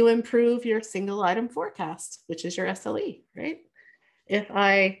 you improve your single item forecast, which is your SLE, right? If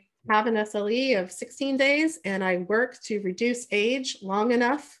I have an SLE of 16 days and I work to reduce age long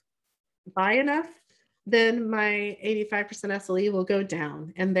enough, by enough, then my 85% SLE will go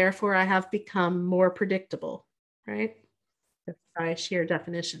down, and therefore I have become more predictable, right? That's by sheer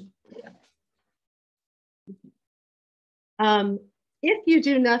definition. If you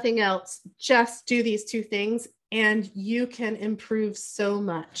do nothing else, just do these 2 things and you can improve so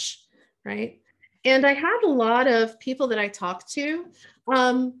much, right? And I have a lot of people that I talk to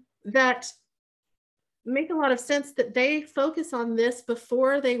that make a lot of sense, that they focus on this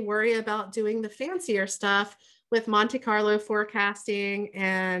before they worry about doing the fancier stuff with Monte Carlo forecasting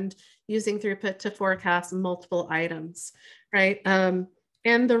and using throughput to forecast multiple items, right? And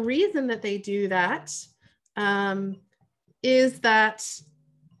the reason that they do that is that,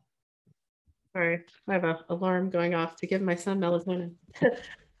 sorry, I have an alarm going off to give my son melatonin.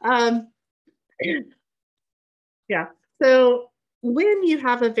 Yeah, so when you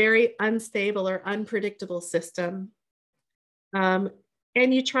have a very unstable or unpredictable system, and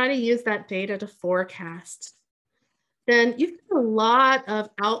you try to use that data to forecast, then you've got a lot of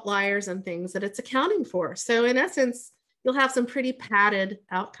outliers and things that it's accounting for. So in essence, you'll have some pretty padded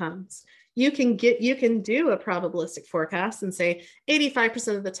outcomes. You can do a probabilistic forecast and say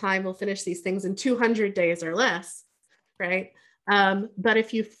 85% of the time we'll finish these things in 200 days or less, right? But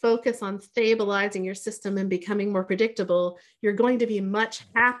if you focus on stabilizing your system and becoming more predictable, you're going to be much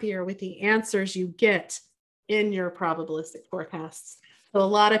happier with the answers you get in your probabilistic forecasts. So a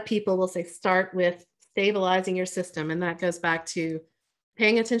lot of people will say, start with stabilizing your system. And that goes back to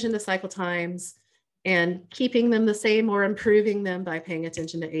paying attention to cycle times and keeping them the same or improving them by paying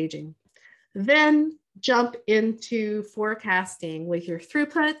attention to aging. Then jump into forecasting with your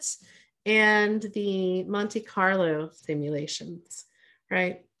throughput and the Monte Carlo simulations,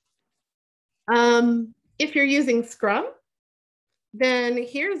 right? If you're using Scrum, then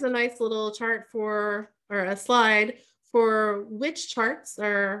here's a nice little chart or a slide for which charts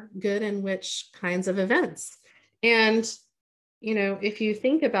are good and which kinds of events. And, you know, if you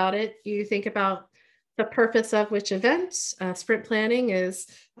think about it, you think about the purpose of which event. Sprint planning is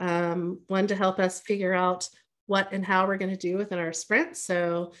one to help us figure out what and how we're going to do within our sprint,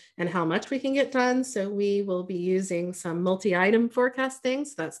 so, and how much we can get done. So we will be using some multi-item forecasting.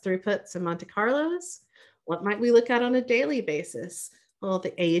 So that's throughputs and Monte Carlos. What might we look at on a daily basis? Well,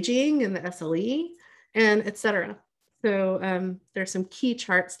 the aging and the SLE and et cetera. So there's some key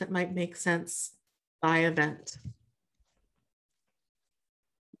charts that might make sense by event.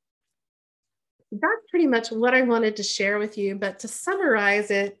 That's pretty much what I wanted to share with you, but to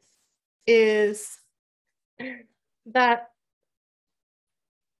summarize it is that,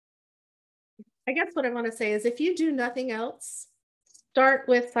 I guess what I want to say is, if you do nothing else, start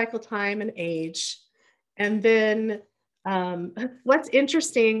with cycle time and age. And then what's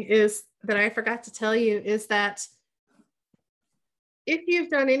interesting is that I forgot to tell you is that if you've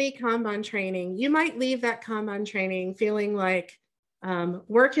done any Kanban training, you might leave that Kanban training feeling like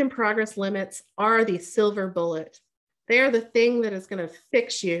work in progress limits are the silver bullet. They are the thing that is going to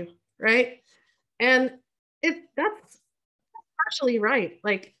fix you, right? And that's partially right.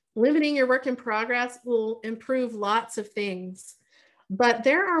 Like, limiting your work in progress will improve lots of things. But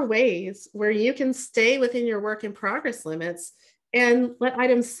there are ways where you can stay within your work in progress limits and let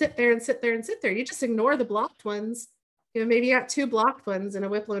items sit there and sit there and sit there. You just ignore the blocked ones. You know, maybe you got 2 blocked ones in a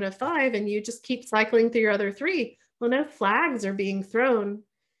WIP load of 5, and you just keep cycling through your other 3. Well, no flags are being thrown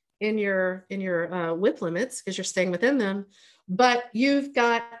in your WIP limits because you're staying within them. But you've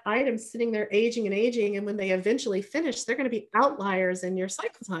got items sitting there aging and aging, and when they eventually finish, they're going to be outliers in your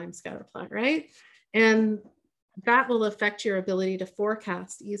cycle time scatter plot, right? And that will affect your ability to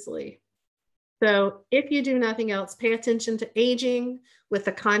forecast easily. So if you do nothing else, pay attention to aging with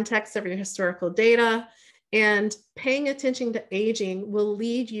the context of your historical data, and paying attention to aging will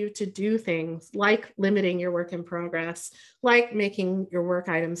lead you to do things like limiting your work in progress, like making your work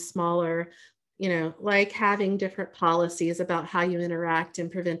items smaller, you know, like having different policies about how you interact and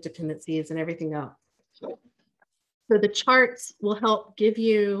prevent dependencies and everything else. So the charts will help give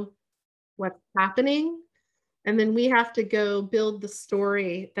you what's happening. And then we have to go build the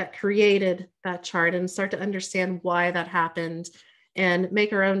story that created that chart and start to understand why that happened and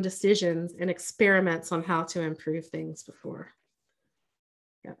make our own decisions and experiments on how to improve things before.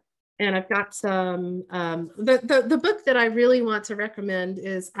 Yeah. And I've got some, the book that I really want to recommend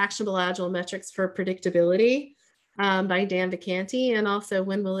is Actionable Agile Metrics for Predictability by Dan Vacanti, and also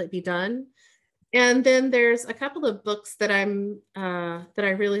When Will It Be Done? And then there's a couple of books that that I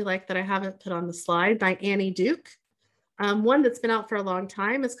really like that I haven't put on the slide by Annie Duke. One that's been out for a long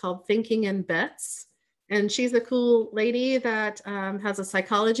time is called Thinking in Bets. And she's a cool lady that has a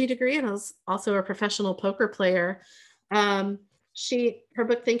psychology degree and is also a professional poker player. Her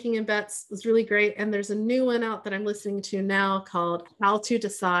book Thinking in Bets is really great. And there's a new one out that I'm listening to now called How to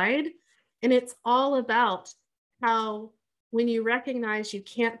Decide. And it's all about how, when you recognize you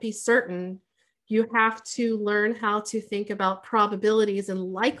can't be certain, you have to learn how to think about probabilities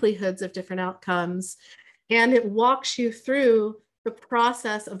and likelihoods of different outcomes. And it walks you through the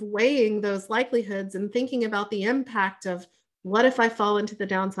process of weighing those likelihoods and thinking about the impact of, what if I fall into the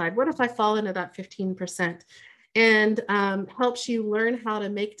downside? What if I fall into that 15%? And helps you learn how to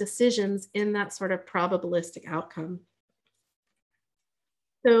make decisions in that sort of probabilistic outcome.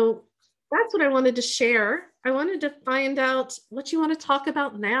 So that's what I wanted to share. I wanted to find out what you want to talk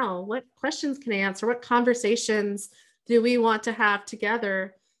about now. What questions can I answer? What conversations do we want to have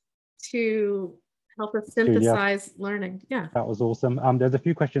together to help us synthesize learning? Yeah, that was awesome. There's a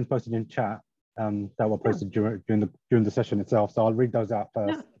few questions posted in chat that were posted during the session itself, so I'll read those out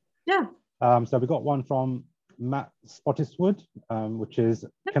first. Yeah. So we got one from Matt Spottiswood, which is,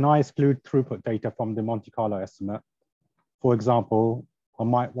 can I exclude throughput data from the Monte Carlo estimate? For example, I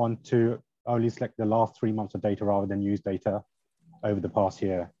might want to only select the last 3 months of data rather than use data over the past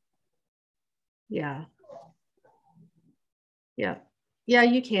year. Yeah,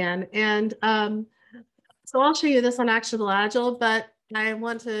 you can. And so I'll show you this on ActionableAgile, but I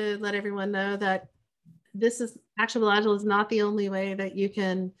want to let everyone know that ActionableAgile is not the only way that you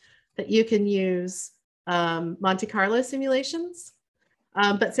can use Monte Carlo simulations.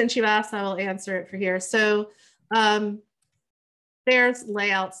 But since you asked, I will answer it for here. So there's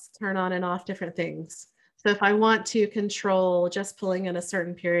layouts to turn on and off different things. So if I want to control just pulling in a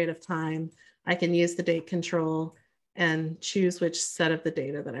certain period of time, I can use the date control and choose which set of the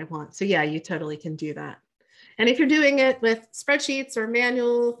data that I want. So yeah, you totally can do that. And if you're doing it with spreadsheets or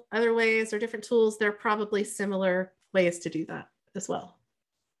manual, other ways or different tools, there are probably similar ways to do that as well.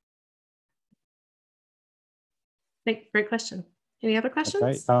 Great question. Any other questions?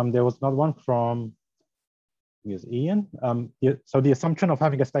 Okay. There was another one from Ian. So the assumption of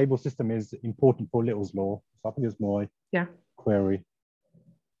having a stable system is important for Little's law. So I think it's my query.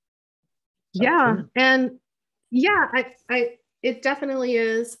 Yeah, and Yeah, it definitely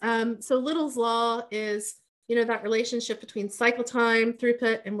is. So Little's law is, that relationship between cycle time,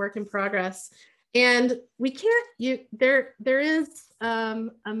 throughput, and work in progress. And we can't, there is a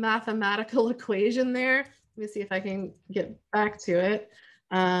mathematical equation there. Let me see if I can get back to it.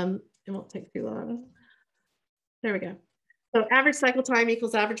 It won't take too long. There we go. So average cycle time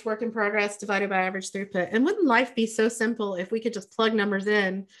equals average work in progress divided by average throughput. And wouldn't life be so simple if we could just plug numbers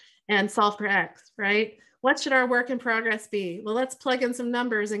in and solve for X, right? What should our work in progress be? Well, let's plug in some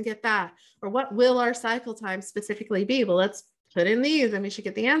numbers and get that. Or what will our cycle time specifically be? Well, let's put in these and we should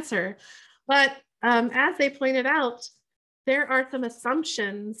get the answer. But as they pointed out, there are some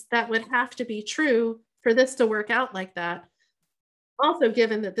assumptions that would have to be true for this to work out like that. Also,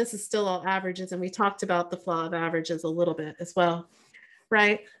 given that this is still all averages, and we talked about the flaw of averages a little bit as well,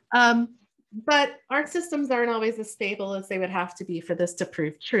 right? But our systems aren't always as stable as they would have to be for this to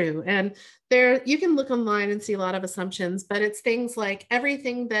prove true. And there, you can look online and see a lot of assumptions, but it's things like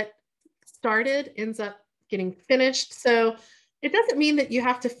everything that started ends up getting finished. So it doesn't mean that you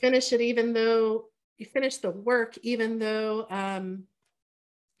have to finish it, even though you finish the work, even though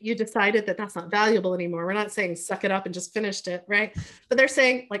you decided that that's not valuable anymore. We're not saying suck it up and just finished it, right? But they're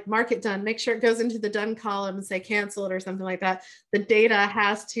saying like mark it done, make sure it goes into the done column and say cancel it or something like that. The data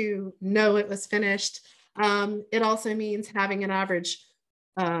has to know it was finished. It also means having an average,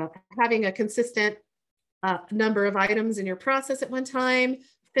 having a consistent number of items in your process at one time,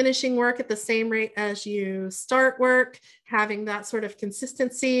 finishing work at the same rate as you start work, having that sort of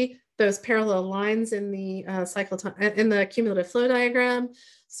consistency, those parallel lines in the cycle time, in the cumulative flow diagram.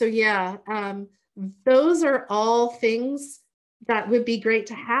 So yeah, those are all things that would be great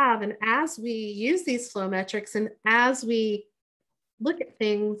to have. And as we use these flow metrics and as we look at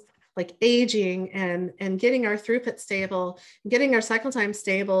things like aging and getting our throughput stable, getting our cycle time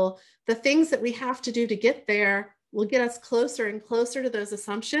stable, the things that we have to do to get there will get us closer and closer to those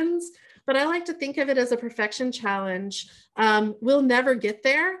assumptions. But I like to think of it as a perfection challenge. We'll never get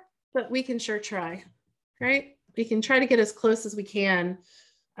there, but we can sure try, right? We can try to get as close as we can,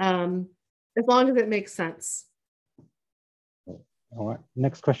 as long as it makes sense. All right,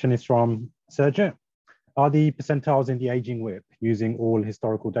 next question is from Sergio. Are the percentiles in the aging whip using all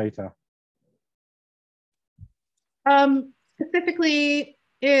historical data? Specifically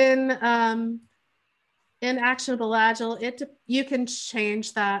in ActionableAgile, you can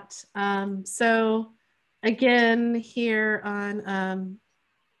change that. So again, here on,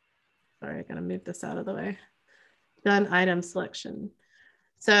 sorry, I gotta move this out of the way. Done item selection.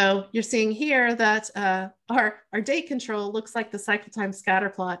 So you're seeing here that our date control looks like the cycle time scatter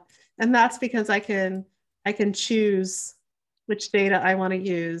plot. And that's because I can choose which data I want to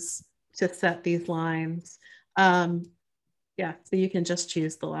use to set these lines. Yeah, so you can just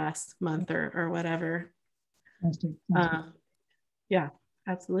choose the last month or whatever. Yeah,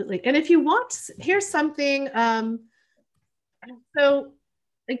 absolutely. And if you want, here's something. So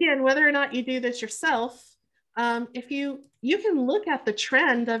again, whether or not you do this yourself, if you can look at the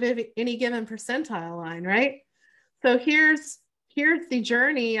trend of any given percentile line, right? So here's the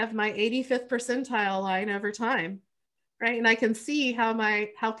journey of my 85th percentile line over time, right? And I can see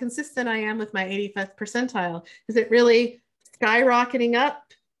how consistent I am with my 85th percentile. Is it really skyrocketing up?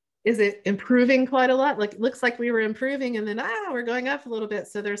 Is it improving quite a lot? Like it looks like we were improving and then we're going up a little bit.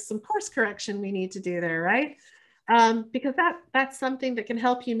 So there's some course correction we need to do there, right? Because that's something that can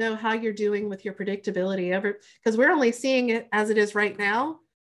help you know how you're doing with your predictability because we're only seeing it as it is right now,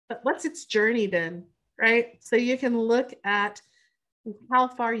 but what's its journey been, right? So you can look at how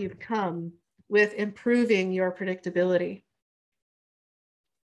far you've come with improving your predictability.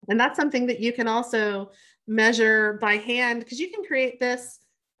 And that's something that you can also measure by hand because you can create this.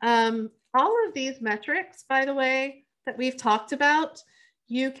 All of these metrics, by the way, that we've talked about,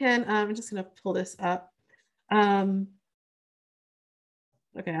 you can, I'm just going to pull this up. Okay,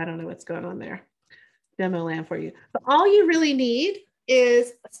 I don't know what's going on there. Demo land for you. But all you really need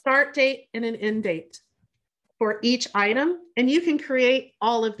is a start date and an end date for each item. And you can create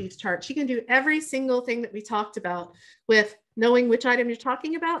all of these charts. You can do every single thing that we talked about with knowing which item you're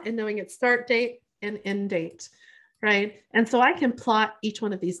talking about and knowing its start date and end date, right? And so I can plot each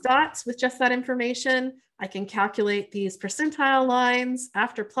one of these dots with just that information. I can calculate these percentile lines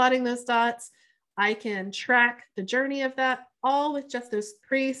after plotting those dots. I can track the journey of that all with just those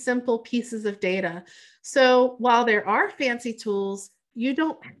 3 simple pieces of data. So while there are fancy tools, you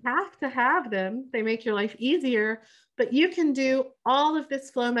don't have to have them. They make your life easier, but you can do all of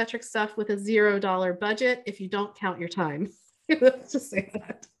this flow metric stuff with a $0 budget if you don't count your time. Let's just say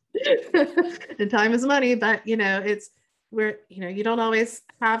that. And time is money, but you know, where, you don't always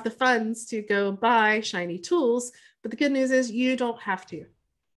have the funds to go buy shiny tools, but the good news is you don't have to.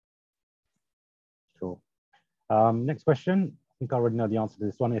 Cool. Next question. I think I already know the answer to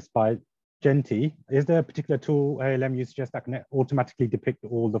this one. It's by Genti. Is there a particular tool ALM you suggest that can automatically depict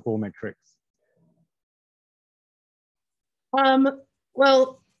all the 4 metrics?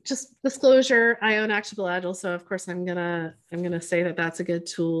 Well, just disclosure, I own ActionableAgile, so of course I'm gonna say that that's a good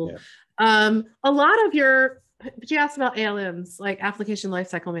tool. Yeah. A lot of but you asked about ALMs, like application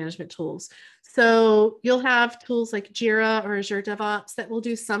lifecycle management tools. So you'll have tools like Jira or Azure DevOps that will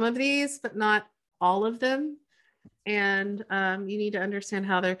do some of these, but not all of them. And you need to understand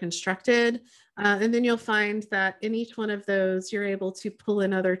how they're constructed. And then you'll find that in each one of those, you're able to pull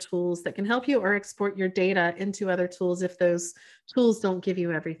in other tools that can help you or export your data into other tools if those tools don't give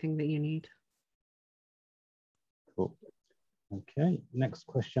you everything that you need. Cool. Okay, next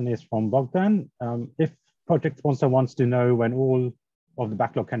question is from Bogdan. If project sponsor wants to know when all of the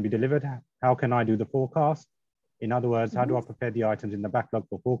backlog can be delivered, how can I do the forecast? In other words, how do I prepare the items in the backlog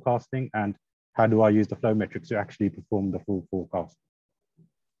for forecasting, and how do I use the flow metrics to actually perform the full forecast?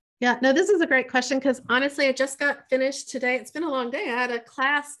 Yeah, no, this is a great question because honestly, I just got finished today. It's been a long day. I had a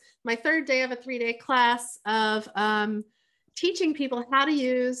class, my 3rd day of a 3-day class of teaching people how to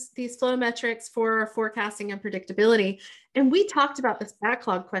use these flow metrics for forecasting and predictability. And we talked about this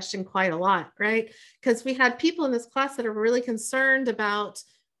backlog question quite a lot, right? Because we had people in this class that are really concerned about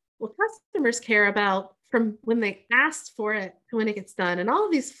what customers care about from when they asked for it to when it gets done. And all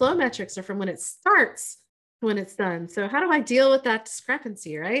of these flow metrics are from when it starts to when it's done. So how do I deal with that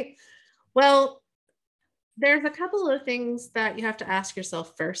discrepancy, right? Well, there's a couple of things that you have to ask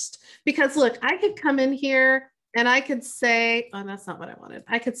yourself first. Because look, I could come in here and I could say, oh, that's not what I wanted.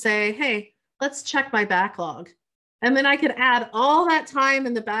 I could say, hey, let's check my backlog. And then I could add all that time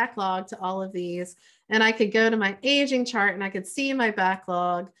in the backlog to all of these. And I could go to my aging chart and I could see my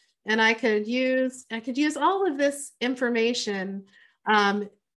backlog. And I could use all of this information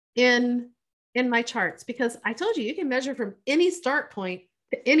in my charts, because I told you can measure from any start point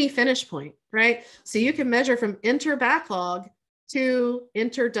to any finish point, right? So you can measure from enter backlog to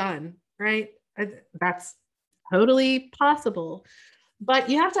enter done, right? That's totally possible.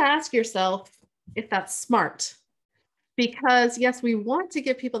 But you have to ask yourself if that's smart, because yes, we want to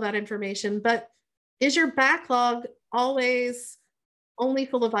give people that information, but is your backlog always only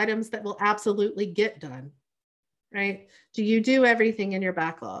full of items that will absolutely get done, right? Do you do everything in your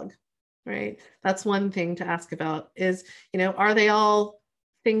backlog, right? That's one thing to ask about is, are they all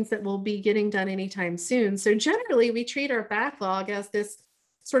things that will be getting done anytime soon? So generally we treat our backlog as this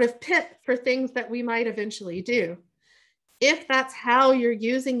sort of pit for things that we might eventually do. If that's how you're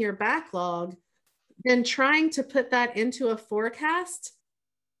using your backlog, then trying to put that into a forecast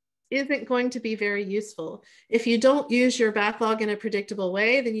isn't going to be very useful. If you don't use your backlog in a predictable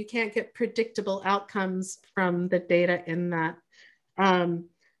way, then you can't get predictable outcomes from the data in that.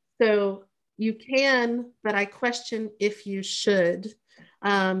 So you can, but I question if you should.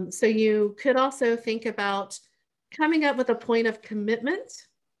 So you could also think about coming up with a point of commitment.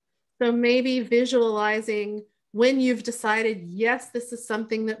 So maybe visualizing when you've decided, yes, this is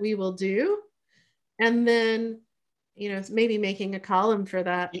something that we will do. And then maybe making a column for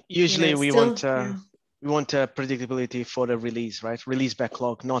that. Usually we want predictability for the release, right? Release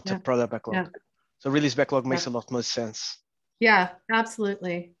backlog, not a product backlog. Yeah. So release backlog makes a lot more sense. Yeah,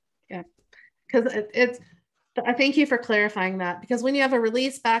 absolutely. Yeah, because I thank you for clarifying that, because when you have a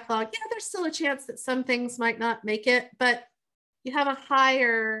release backlog, yeah, there's still a chance that some things might not make it, but you have a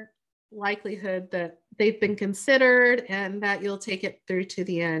higher likelihood that they've been considered and that you'll take it through to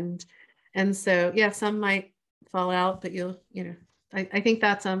the end. And so, yeah, some might fall out, but I think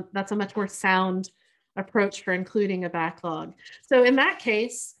that's a much more sound approach for including a backlog. So in that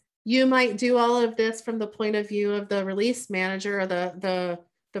case, you might do all of this from the point of view of the release manager or the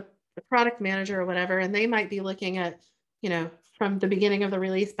product manager or whatever, and they might be looking at, from the beginning of the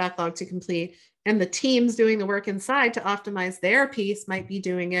release backlog to complete, and the teams doing the work inside to optimize their piece might be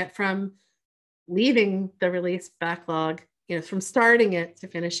doing it from leaving the release backlog, from starting it to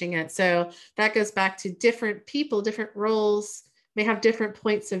finishing it. So that goes back to different people, different roles may have different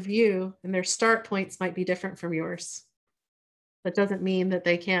points of view, and their start points might be different from yours. That doesn't mean that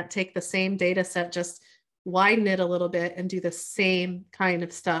they can't take the same data set, just widen it a little bit and do the same kind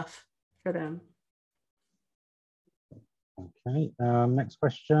of stuff for them. Okay, next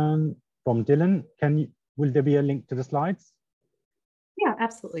question from Dylan. Will there be a link to the slides? Yeah,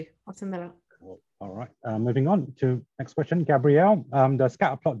 absolutely. I'll send that out. Cool. All right, moving on to next question. Gabrielle, the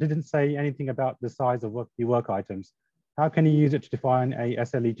scatter plot didn't say anything about the size of the work items. How can you use it to define a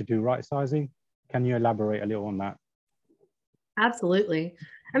SLE to do right sizing? Can you elaborate a little on that? Absolutely.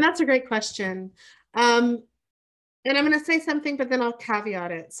 And that's a great question. And I'm going to say something, but then I'll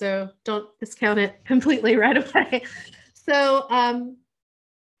caveat it. So don't discount it completely right away. So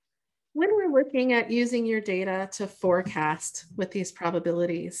when we're looking at using your data to forecast with these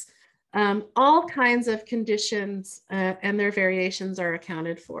probabilities, all kinds of conditions and their variations are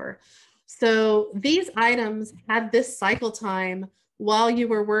accounted for. So these items had this cycle time while you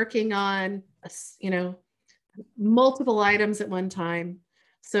were working on, multiple items at one time.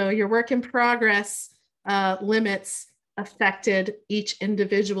 So your work in progress limits affected each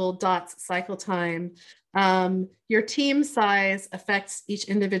individual dot's cycle time. Your team size affects each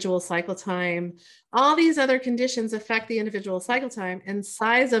individual cycle time. All these other conditions affect the individual cycle time, and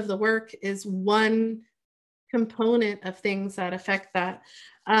size of the work is one component of things that affect that.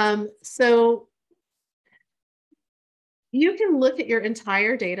 So you can look at your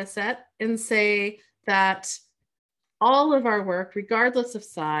entire data set and say that all of our work, regardless of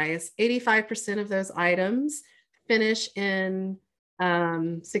size, 85% of those items finish in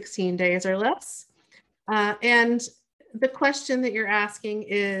 16 days or less. And the question that you're asking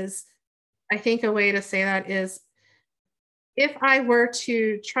is, I think a way to say that is, if I were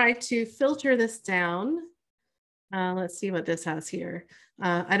to try to filter this down, let's see what this has here.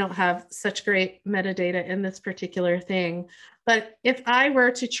 I don't have such great metadata in this particular thing, but if I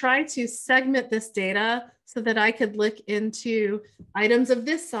were to try to segment this data so that I could look into items of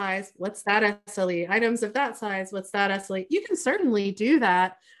this size, what's that SLE? Items of that size, what's that SLE? You can certainly do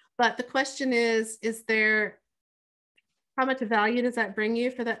that, but the question is there, how much value does that bring you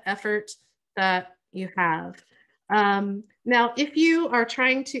for the effort that you have? Now, if you are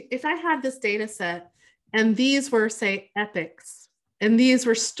trying to, if I had this data set and these were, say, epics, and these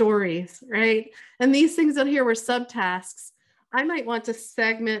were stories, right? And these things on here were subtasks, I might want to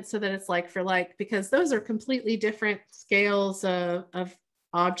segment so that it's like for like, because those are completely different scales of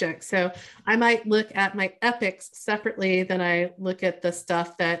objects. So I might look at my epics separately than I look at the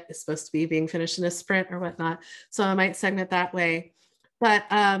stuff that is supposed to be being finished in a sprint or whatnot. So I might segment that way. But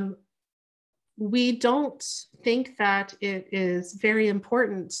we don't think that it is very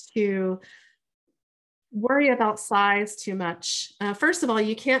important to worry about size too much. First of all,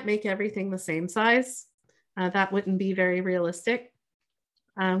 you can't make everything the same size. That wouldn't be very realistic.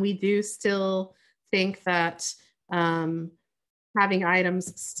 We do still think that having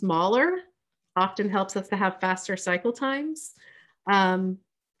items smaller often helps us to have faster cycle times. I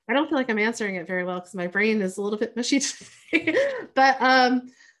don't feel like I'm answering it very well because my brain is a little bit mushy today. But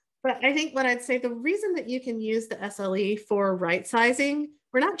I think what I'd say, the reason that you can use the SLE for right sizing,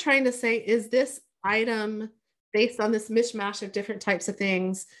 we're not trying to say, is this item based on this mishmash of different types of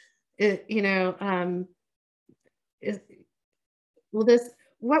things,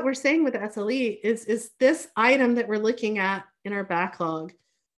 what we're saying with the SLE is this item that we're looking at in our backlog,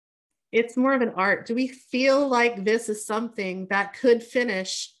 it's more of an art. Do we feel like this is something that could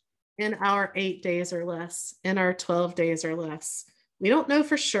finish in our 8 days or less, in our 12 days or less? We don't know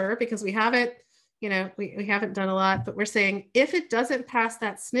for sure because we haven't, we haven't done a lot, but we're saying if it doesn't pass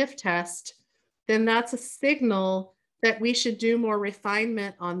that sniff test, then that's a signal that we should do more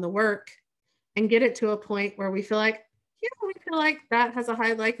refinement on the work and get it to a point where we feel like, we feel like that has a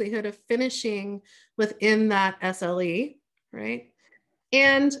high likelihood of finishing within that SLE, right?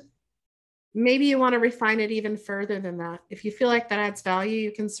 And maybe you want to refine it even further than that. If you feel like that adds value,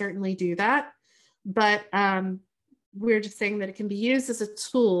 you can certainly do that. But we're just saying that it can be used as a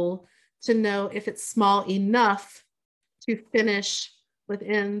tool to know if it's small enough to finish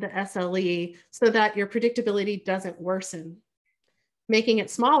within the SLE so that your predictability doesn't worsen. Making it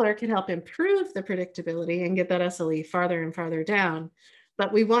smaller can help improve the predictability and get that SLE farther and farther down.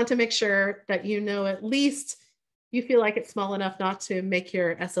 But we want to make sure that at least you feel like it's small enough not to make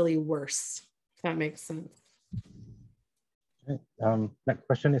your SLE worse, if that makes sense. Okay. Next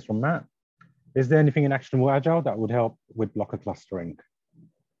question is from Matt. Is there anything in ActionableAgile that would help with blocker clustering?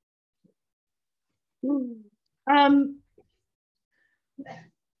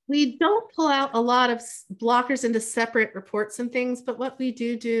 We don't pull out a lot of blockers into separate reports and things, but what we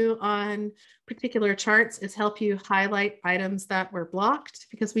do on particular charts is help you highlight items that were blocked,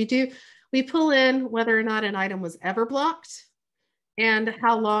 because we pull in whether or not an item was ever blocked and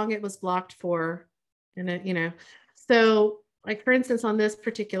how long it was blocked for. And so like for instance, on this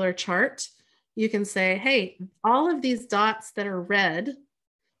particular chart, you can say, hey, all of these dots that are red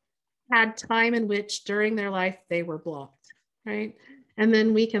had time in which during their life they were blocked, right? And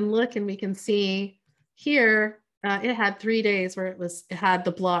then we can look and we can see here, it had 3 days where it had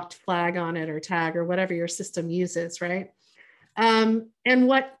the blocked flag on it or tag or whatever your system uses, right? And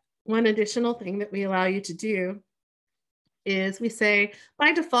one additional thing that we allow you to do is we say,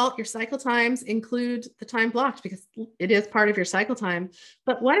 by default, your cycle times include the time blocked because it is part of your cycle time.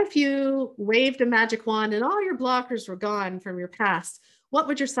 But what if you waved a magic wand and all your blockers were gone from your past? What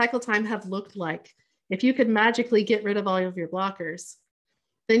would your cycle time have looked like if you could magically get rid of all of your blockers?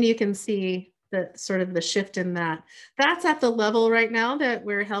 Then you can see the sort of the shift in that. That's at the level right now that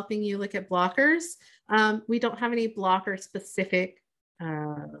we're helping you look at blockers. We don't have any blocker specific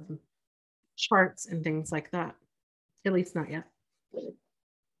charts and things like that. At least not yet.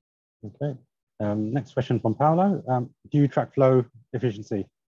 Okay. Next question from Paolo. Do you track flow efficiency?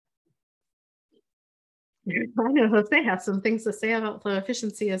 I know Jose has some things to say about flow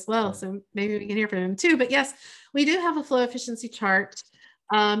efficiency as well, so maybe we can hear from him too. But yes, we do have a flow efficiency chart.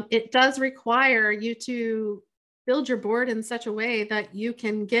 It does require you to build your board in such a way that you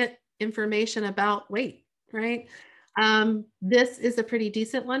can get information about weight, right? This is a pretty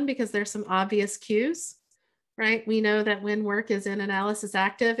decent one because there's some obvious cues. Right? We know that when work is in analysis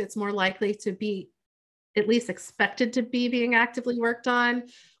active, it's more likely to be at least expected to be being actively worked on,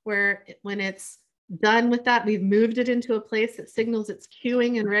 where when it's done with that, we've moved it into a place that signals it's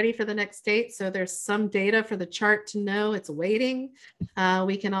queuing and ready for the next state. So there's some data for the chart to know it's waiting.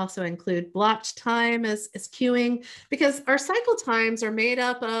 We can also include blocked time as queuing because our cycle times are made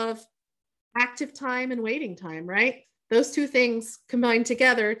up of active time and waiting time, right? Those two things combine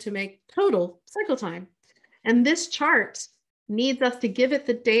together to make total cycle time. And this chart needs us to give it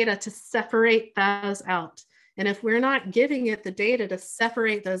the data to separate those out. And if we're not giving it the data to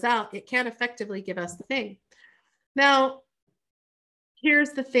separate those out, it can't effectively give us the thing. Now, here's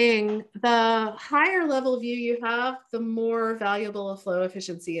the thing. The higher level view you have, the more valuable a flow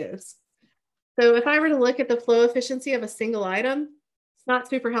efficiency is. So if I were to look at the flow efficiency of a single item, it's not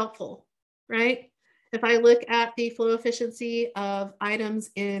super helpful, right? If I look at the flow efficiency of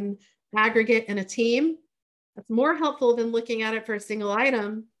items in aggregate in a team, that's more helpful than looking at it for a single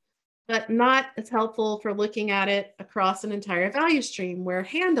item, but not as helpful for looking at it across an entire value stream where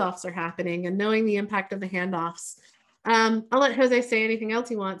handoffs are happening and knowing the impact of the handoffs. I'll let Jose say anything else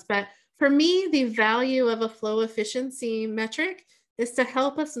he wants, but for me, the value of a flow efficiency metric is to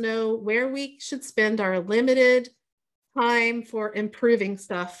help us know where we should spend our limited time for improving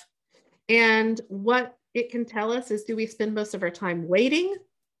stuff. And what it can tell us is, do we spend most of our time waiting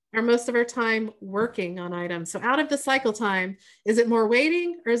or most of our time working on items? So out of the cycle time, is it more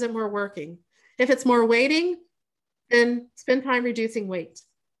waiting or is it more working? If it's more waiting, then spend time reducing wait.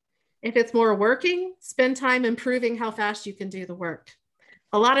 If it's more working, spend time improving how fast you can do the work.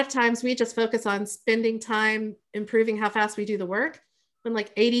 A lot of times we just focus on spending time improving how fast we do the work when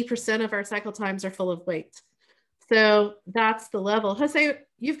like 80% of our cycle times are full of wait. So that's the level. Jose,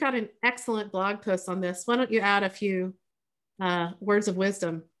 you've got an excellent blog post on this. Why don't you add a few words of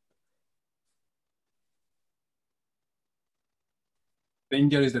wisdom?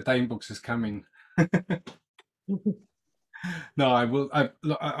 Danger is the time box is coming. No,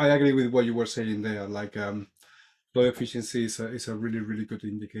 I agree with what you were saying there. Like flow efficiency is a really, really good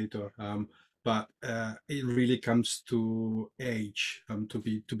indicator. But it really comes to age to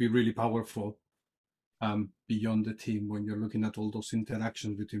be really powerful beyond the team when you're looking at all those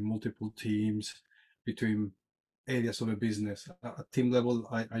interactions between multiple teams, between areas of a business. At team level,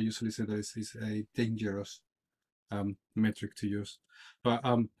 I usually say that is a dangerous metric to use. But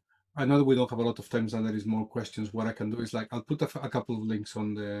I know that we don't have a lot of time, and there is more questions. What I can do is like I'll put a couple of links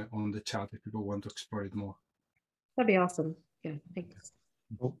on the chat if people want to explore it more. That'd be awesome. Yeah, thanks.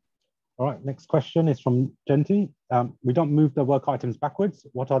 Cool. All right, next question is from Genti. We don't move the work items backwards.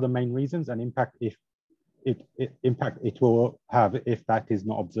 What are the main reasons and impact it will have if that is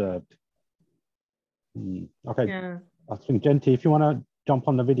not observed? Okay, yeah. I think Genti, if you want to jump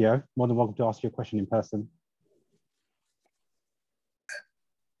on the video, more than welcome to ask your question in person.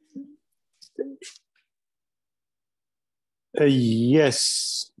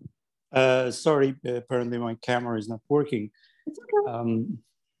 Yes. Sorry, apparently my camera is not working. It's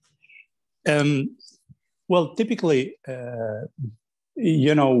okay. Well, typically,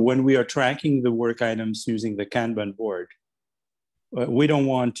 you know, when we are tracking the work items using the Kanban board, we don't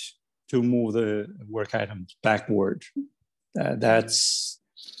want to move the work items backward. And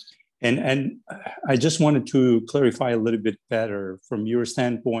I just wanted to clarify a little bit better from your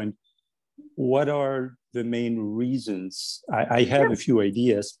standpoint. What are the main reasons? I have a few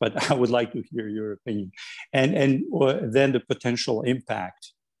ideas, but I would like to hear your opinion. And then the potential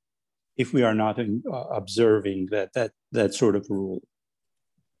impact if we are not observing that sort of rule.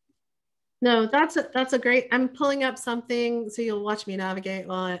 No, that's a great, I'm pulling up something so you'll watch me navigate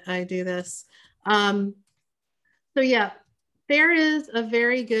while I do this. So yeah, there is a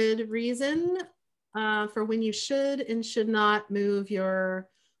very good reason for when you should and should not move your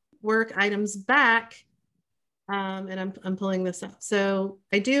work items back. And I'm pulling this up. So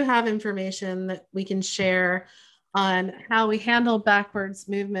I do have information that we can share on how we handle backwards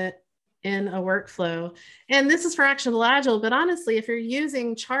movement in a workflow. And this is for Actionable Agile, but honestly, if you're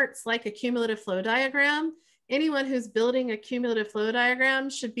using charts like a cumulative flow diagram, anyone who's building a cumulative flow diagram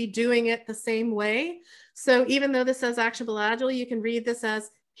should be doing it the same way. So even though this says Actionable Agile, you can read this as,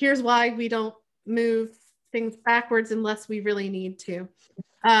 here's why we don't move things backwards unless we really need to.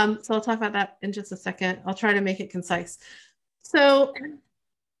 So I'll talk about that in just a second. I'll try to make it concise. So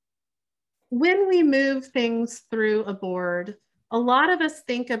when we move things through a board, a lot of us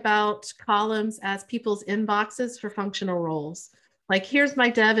think about columns as people's inboxes for functional roles. Like, here's my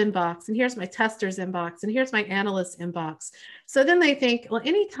dev inbox, and here's my tester's inbox, and here's my analyst inbox. So then they think, well,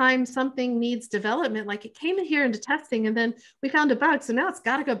 anytime something needs development, like it came in here into testing, and then we found a bug, so now it's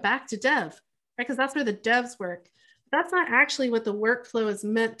got to go back to dev, right? Because that's where the devs work. That's not actually what the workflow is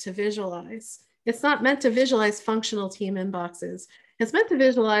meant to visualize. It's not meant to visualize functional team inboxes. It's meant to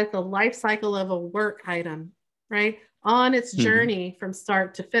visualize the life cycle of a work item, right? On its journey from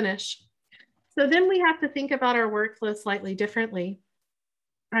start to finish. So then we have to think about our workflow slightly differently,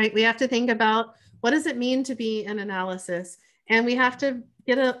 right? We have to think about, what does it mean to be an analysis? And we have to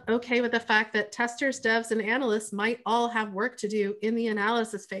get okay with the fact that testers, devs, and analysts might all have work to do in the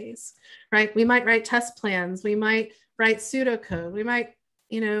analysis phase, right? We might write test plans. We might write pseudocode. We might,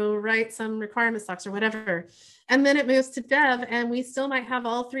 write some requirement stocks or whatever. And then it moves to dev, and we still might have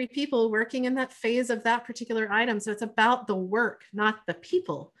all three people working in that phase of that particular item. So it's about the work, not the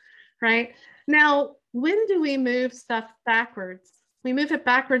people, right? Now, when do we move stuff backwards? We move it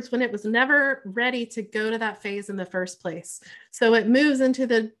backwards when it was never ready to go to that phase in the first place. So it moves into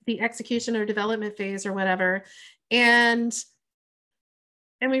the execution or development phase or whatever. And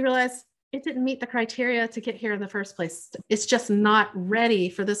we realize it didn't meet the criteria to get here in the first place. It's just not ready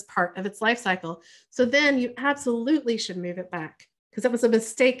for this part of its life cycle. So then you absolutely should move it back, because it was a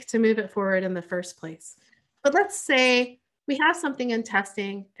mistake to move it forward in the first place. But let's say we have something in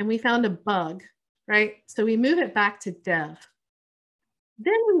testing and we found a bug, right? So we move it back to dev.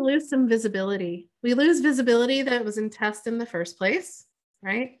 Then we lose some visibility. We lose visibility that it was in test in the first place,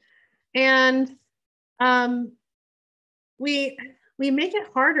 right? And we make it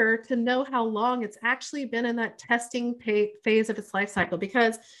harder to know how long it's actually been in that testing phase of its life cycle,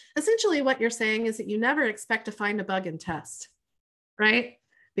 because essentially what you're saying is that you never expect to find a bug in test, right?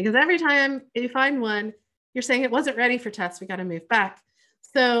 Because every time you find one, you're saying it wasn't ready for test, we got to move back.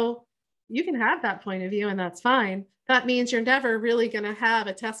 So you can have that point of view, and that's fine. That means you're never really going to have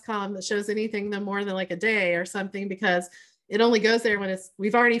a test column that shows anything no more than like a day or something, because it only goes there when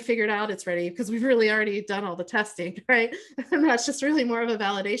we've already figured out it's ready, because we've really already done all the testing, right? And that's just really more of a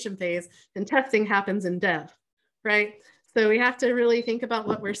validation phase, and testing happens in dev, right? So we have to really think about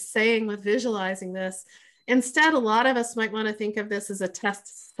what we're saying with visualizing this. Instead, a lot of us might want to think of this as a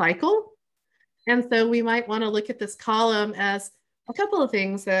test cycle. And so we might want to look at this column as a couple of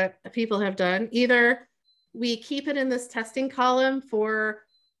things that people have done. Either we keep it in this testing column for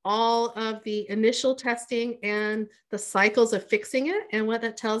all of the initial testing and the cycles of fixing it. And what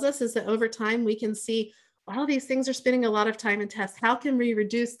that tells us is that over time, we can see all these things are spending a lot of time in tests. How can we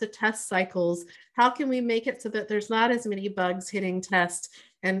reduce the test cycles? How can we make it so that there's not as many bugs hitting test?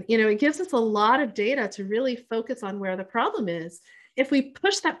 And it gives us a lot of data to really focus on where the problem is. If we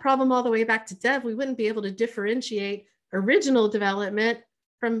push that problem all the way back to dev, we wouldn't be able to differentiate original development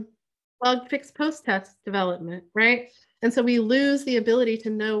from bug fix post-test development, right? And so we lose the ability to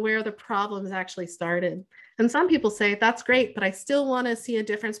know where the problems actually started. And some people say, that's great, but I still want to see a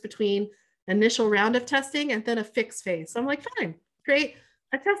difference between initial round of testing and then a fix phase. So I'm like, fine, create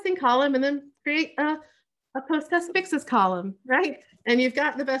a testing column and then create a post-test fixes column, right? And you've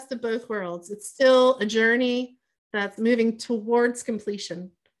got the best of both worlds. It's still a journey that's moving towards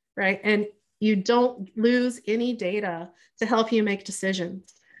completion, right? And you don't lose any data to help you make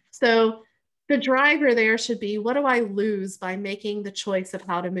decisions. So the driver there should be, what do I lose by making the choice of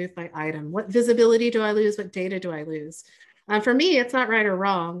how to move my item? What visibility do I lose? What data do I lose? For me, it's not right or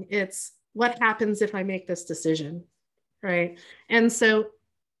wrong. It's what happens if I make this decision, right? And so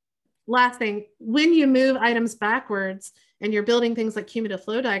last thing, when you move items backwards and you're building things like cumulative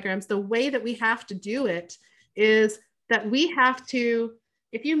flow diagrams, the way that we have to do it is that we have to,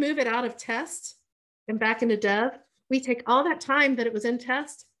 if you move it out of test and back into dev, we take all that time that it was in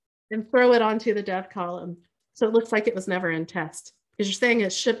test and throw it onto the dev column. So it looks like it was never in test, because you're saying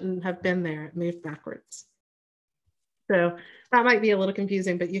it shouldn't have been there, it moved backwards. So that might be a little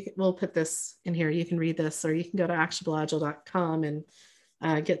confusing, but we'll put this in here. You can read this, or you can go to actionableagile.com and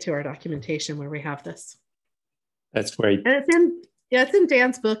get to our documentation where we have this. That's great. And it's in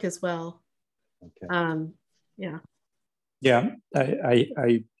Dan's book as well. Okay. Yeah. Yeah,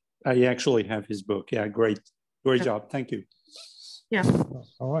 I actually have his book. Yeah, great job. Thank you. Yeah.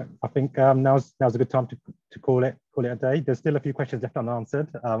 All right. I think now's a good time to call it a day. There's still a few questions left unanswered.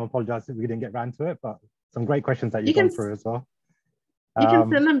 I apologize if we didn't get round to it, but some great questions that you've gone through as well. You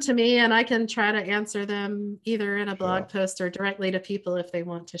can send them to me and I can try to answer them either in a blog post or directly to people if they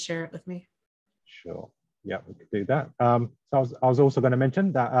want to share it with me. Sure. Yeah, we could do that. So I was also going to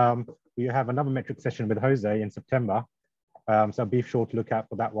mention that we have another metric session with Jose in September. So be sure to look out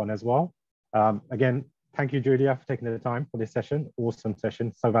for that one as well. Again, thank you, Julia, for taking the time for this session. Awesome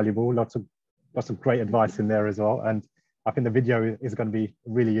session, so valuable. Lots of great advice in there as well. And I think the video is going to be a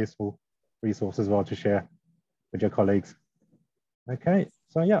really useful resource as well to share with your colleagues. Okay,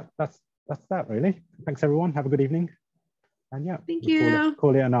 so yeah, that's that really. Thanks everyone. Have a good evening. And yeah, thank you.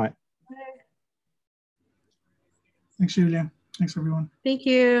 Call it a night. Thanks, Julia. Thanks, everyone. Thank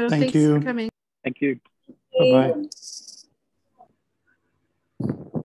you. Thanks for coming. Thank you. Bye-bye.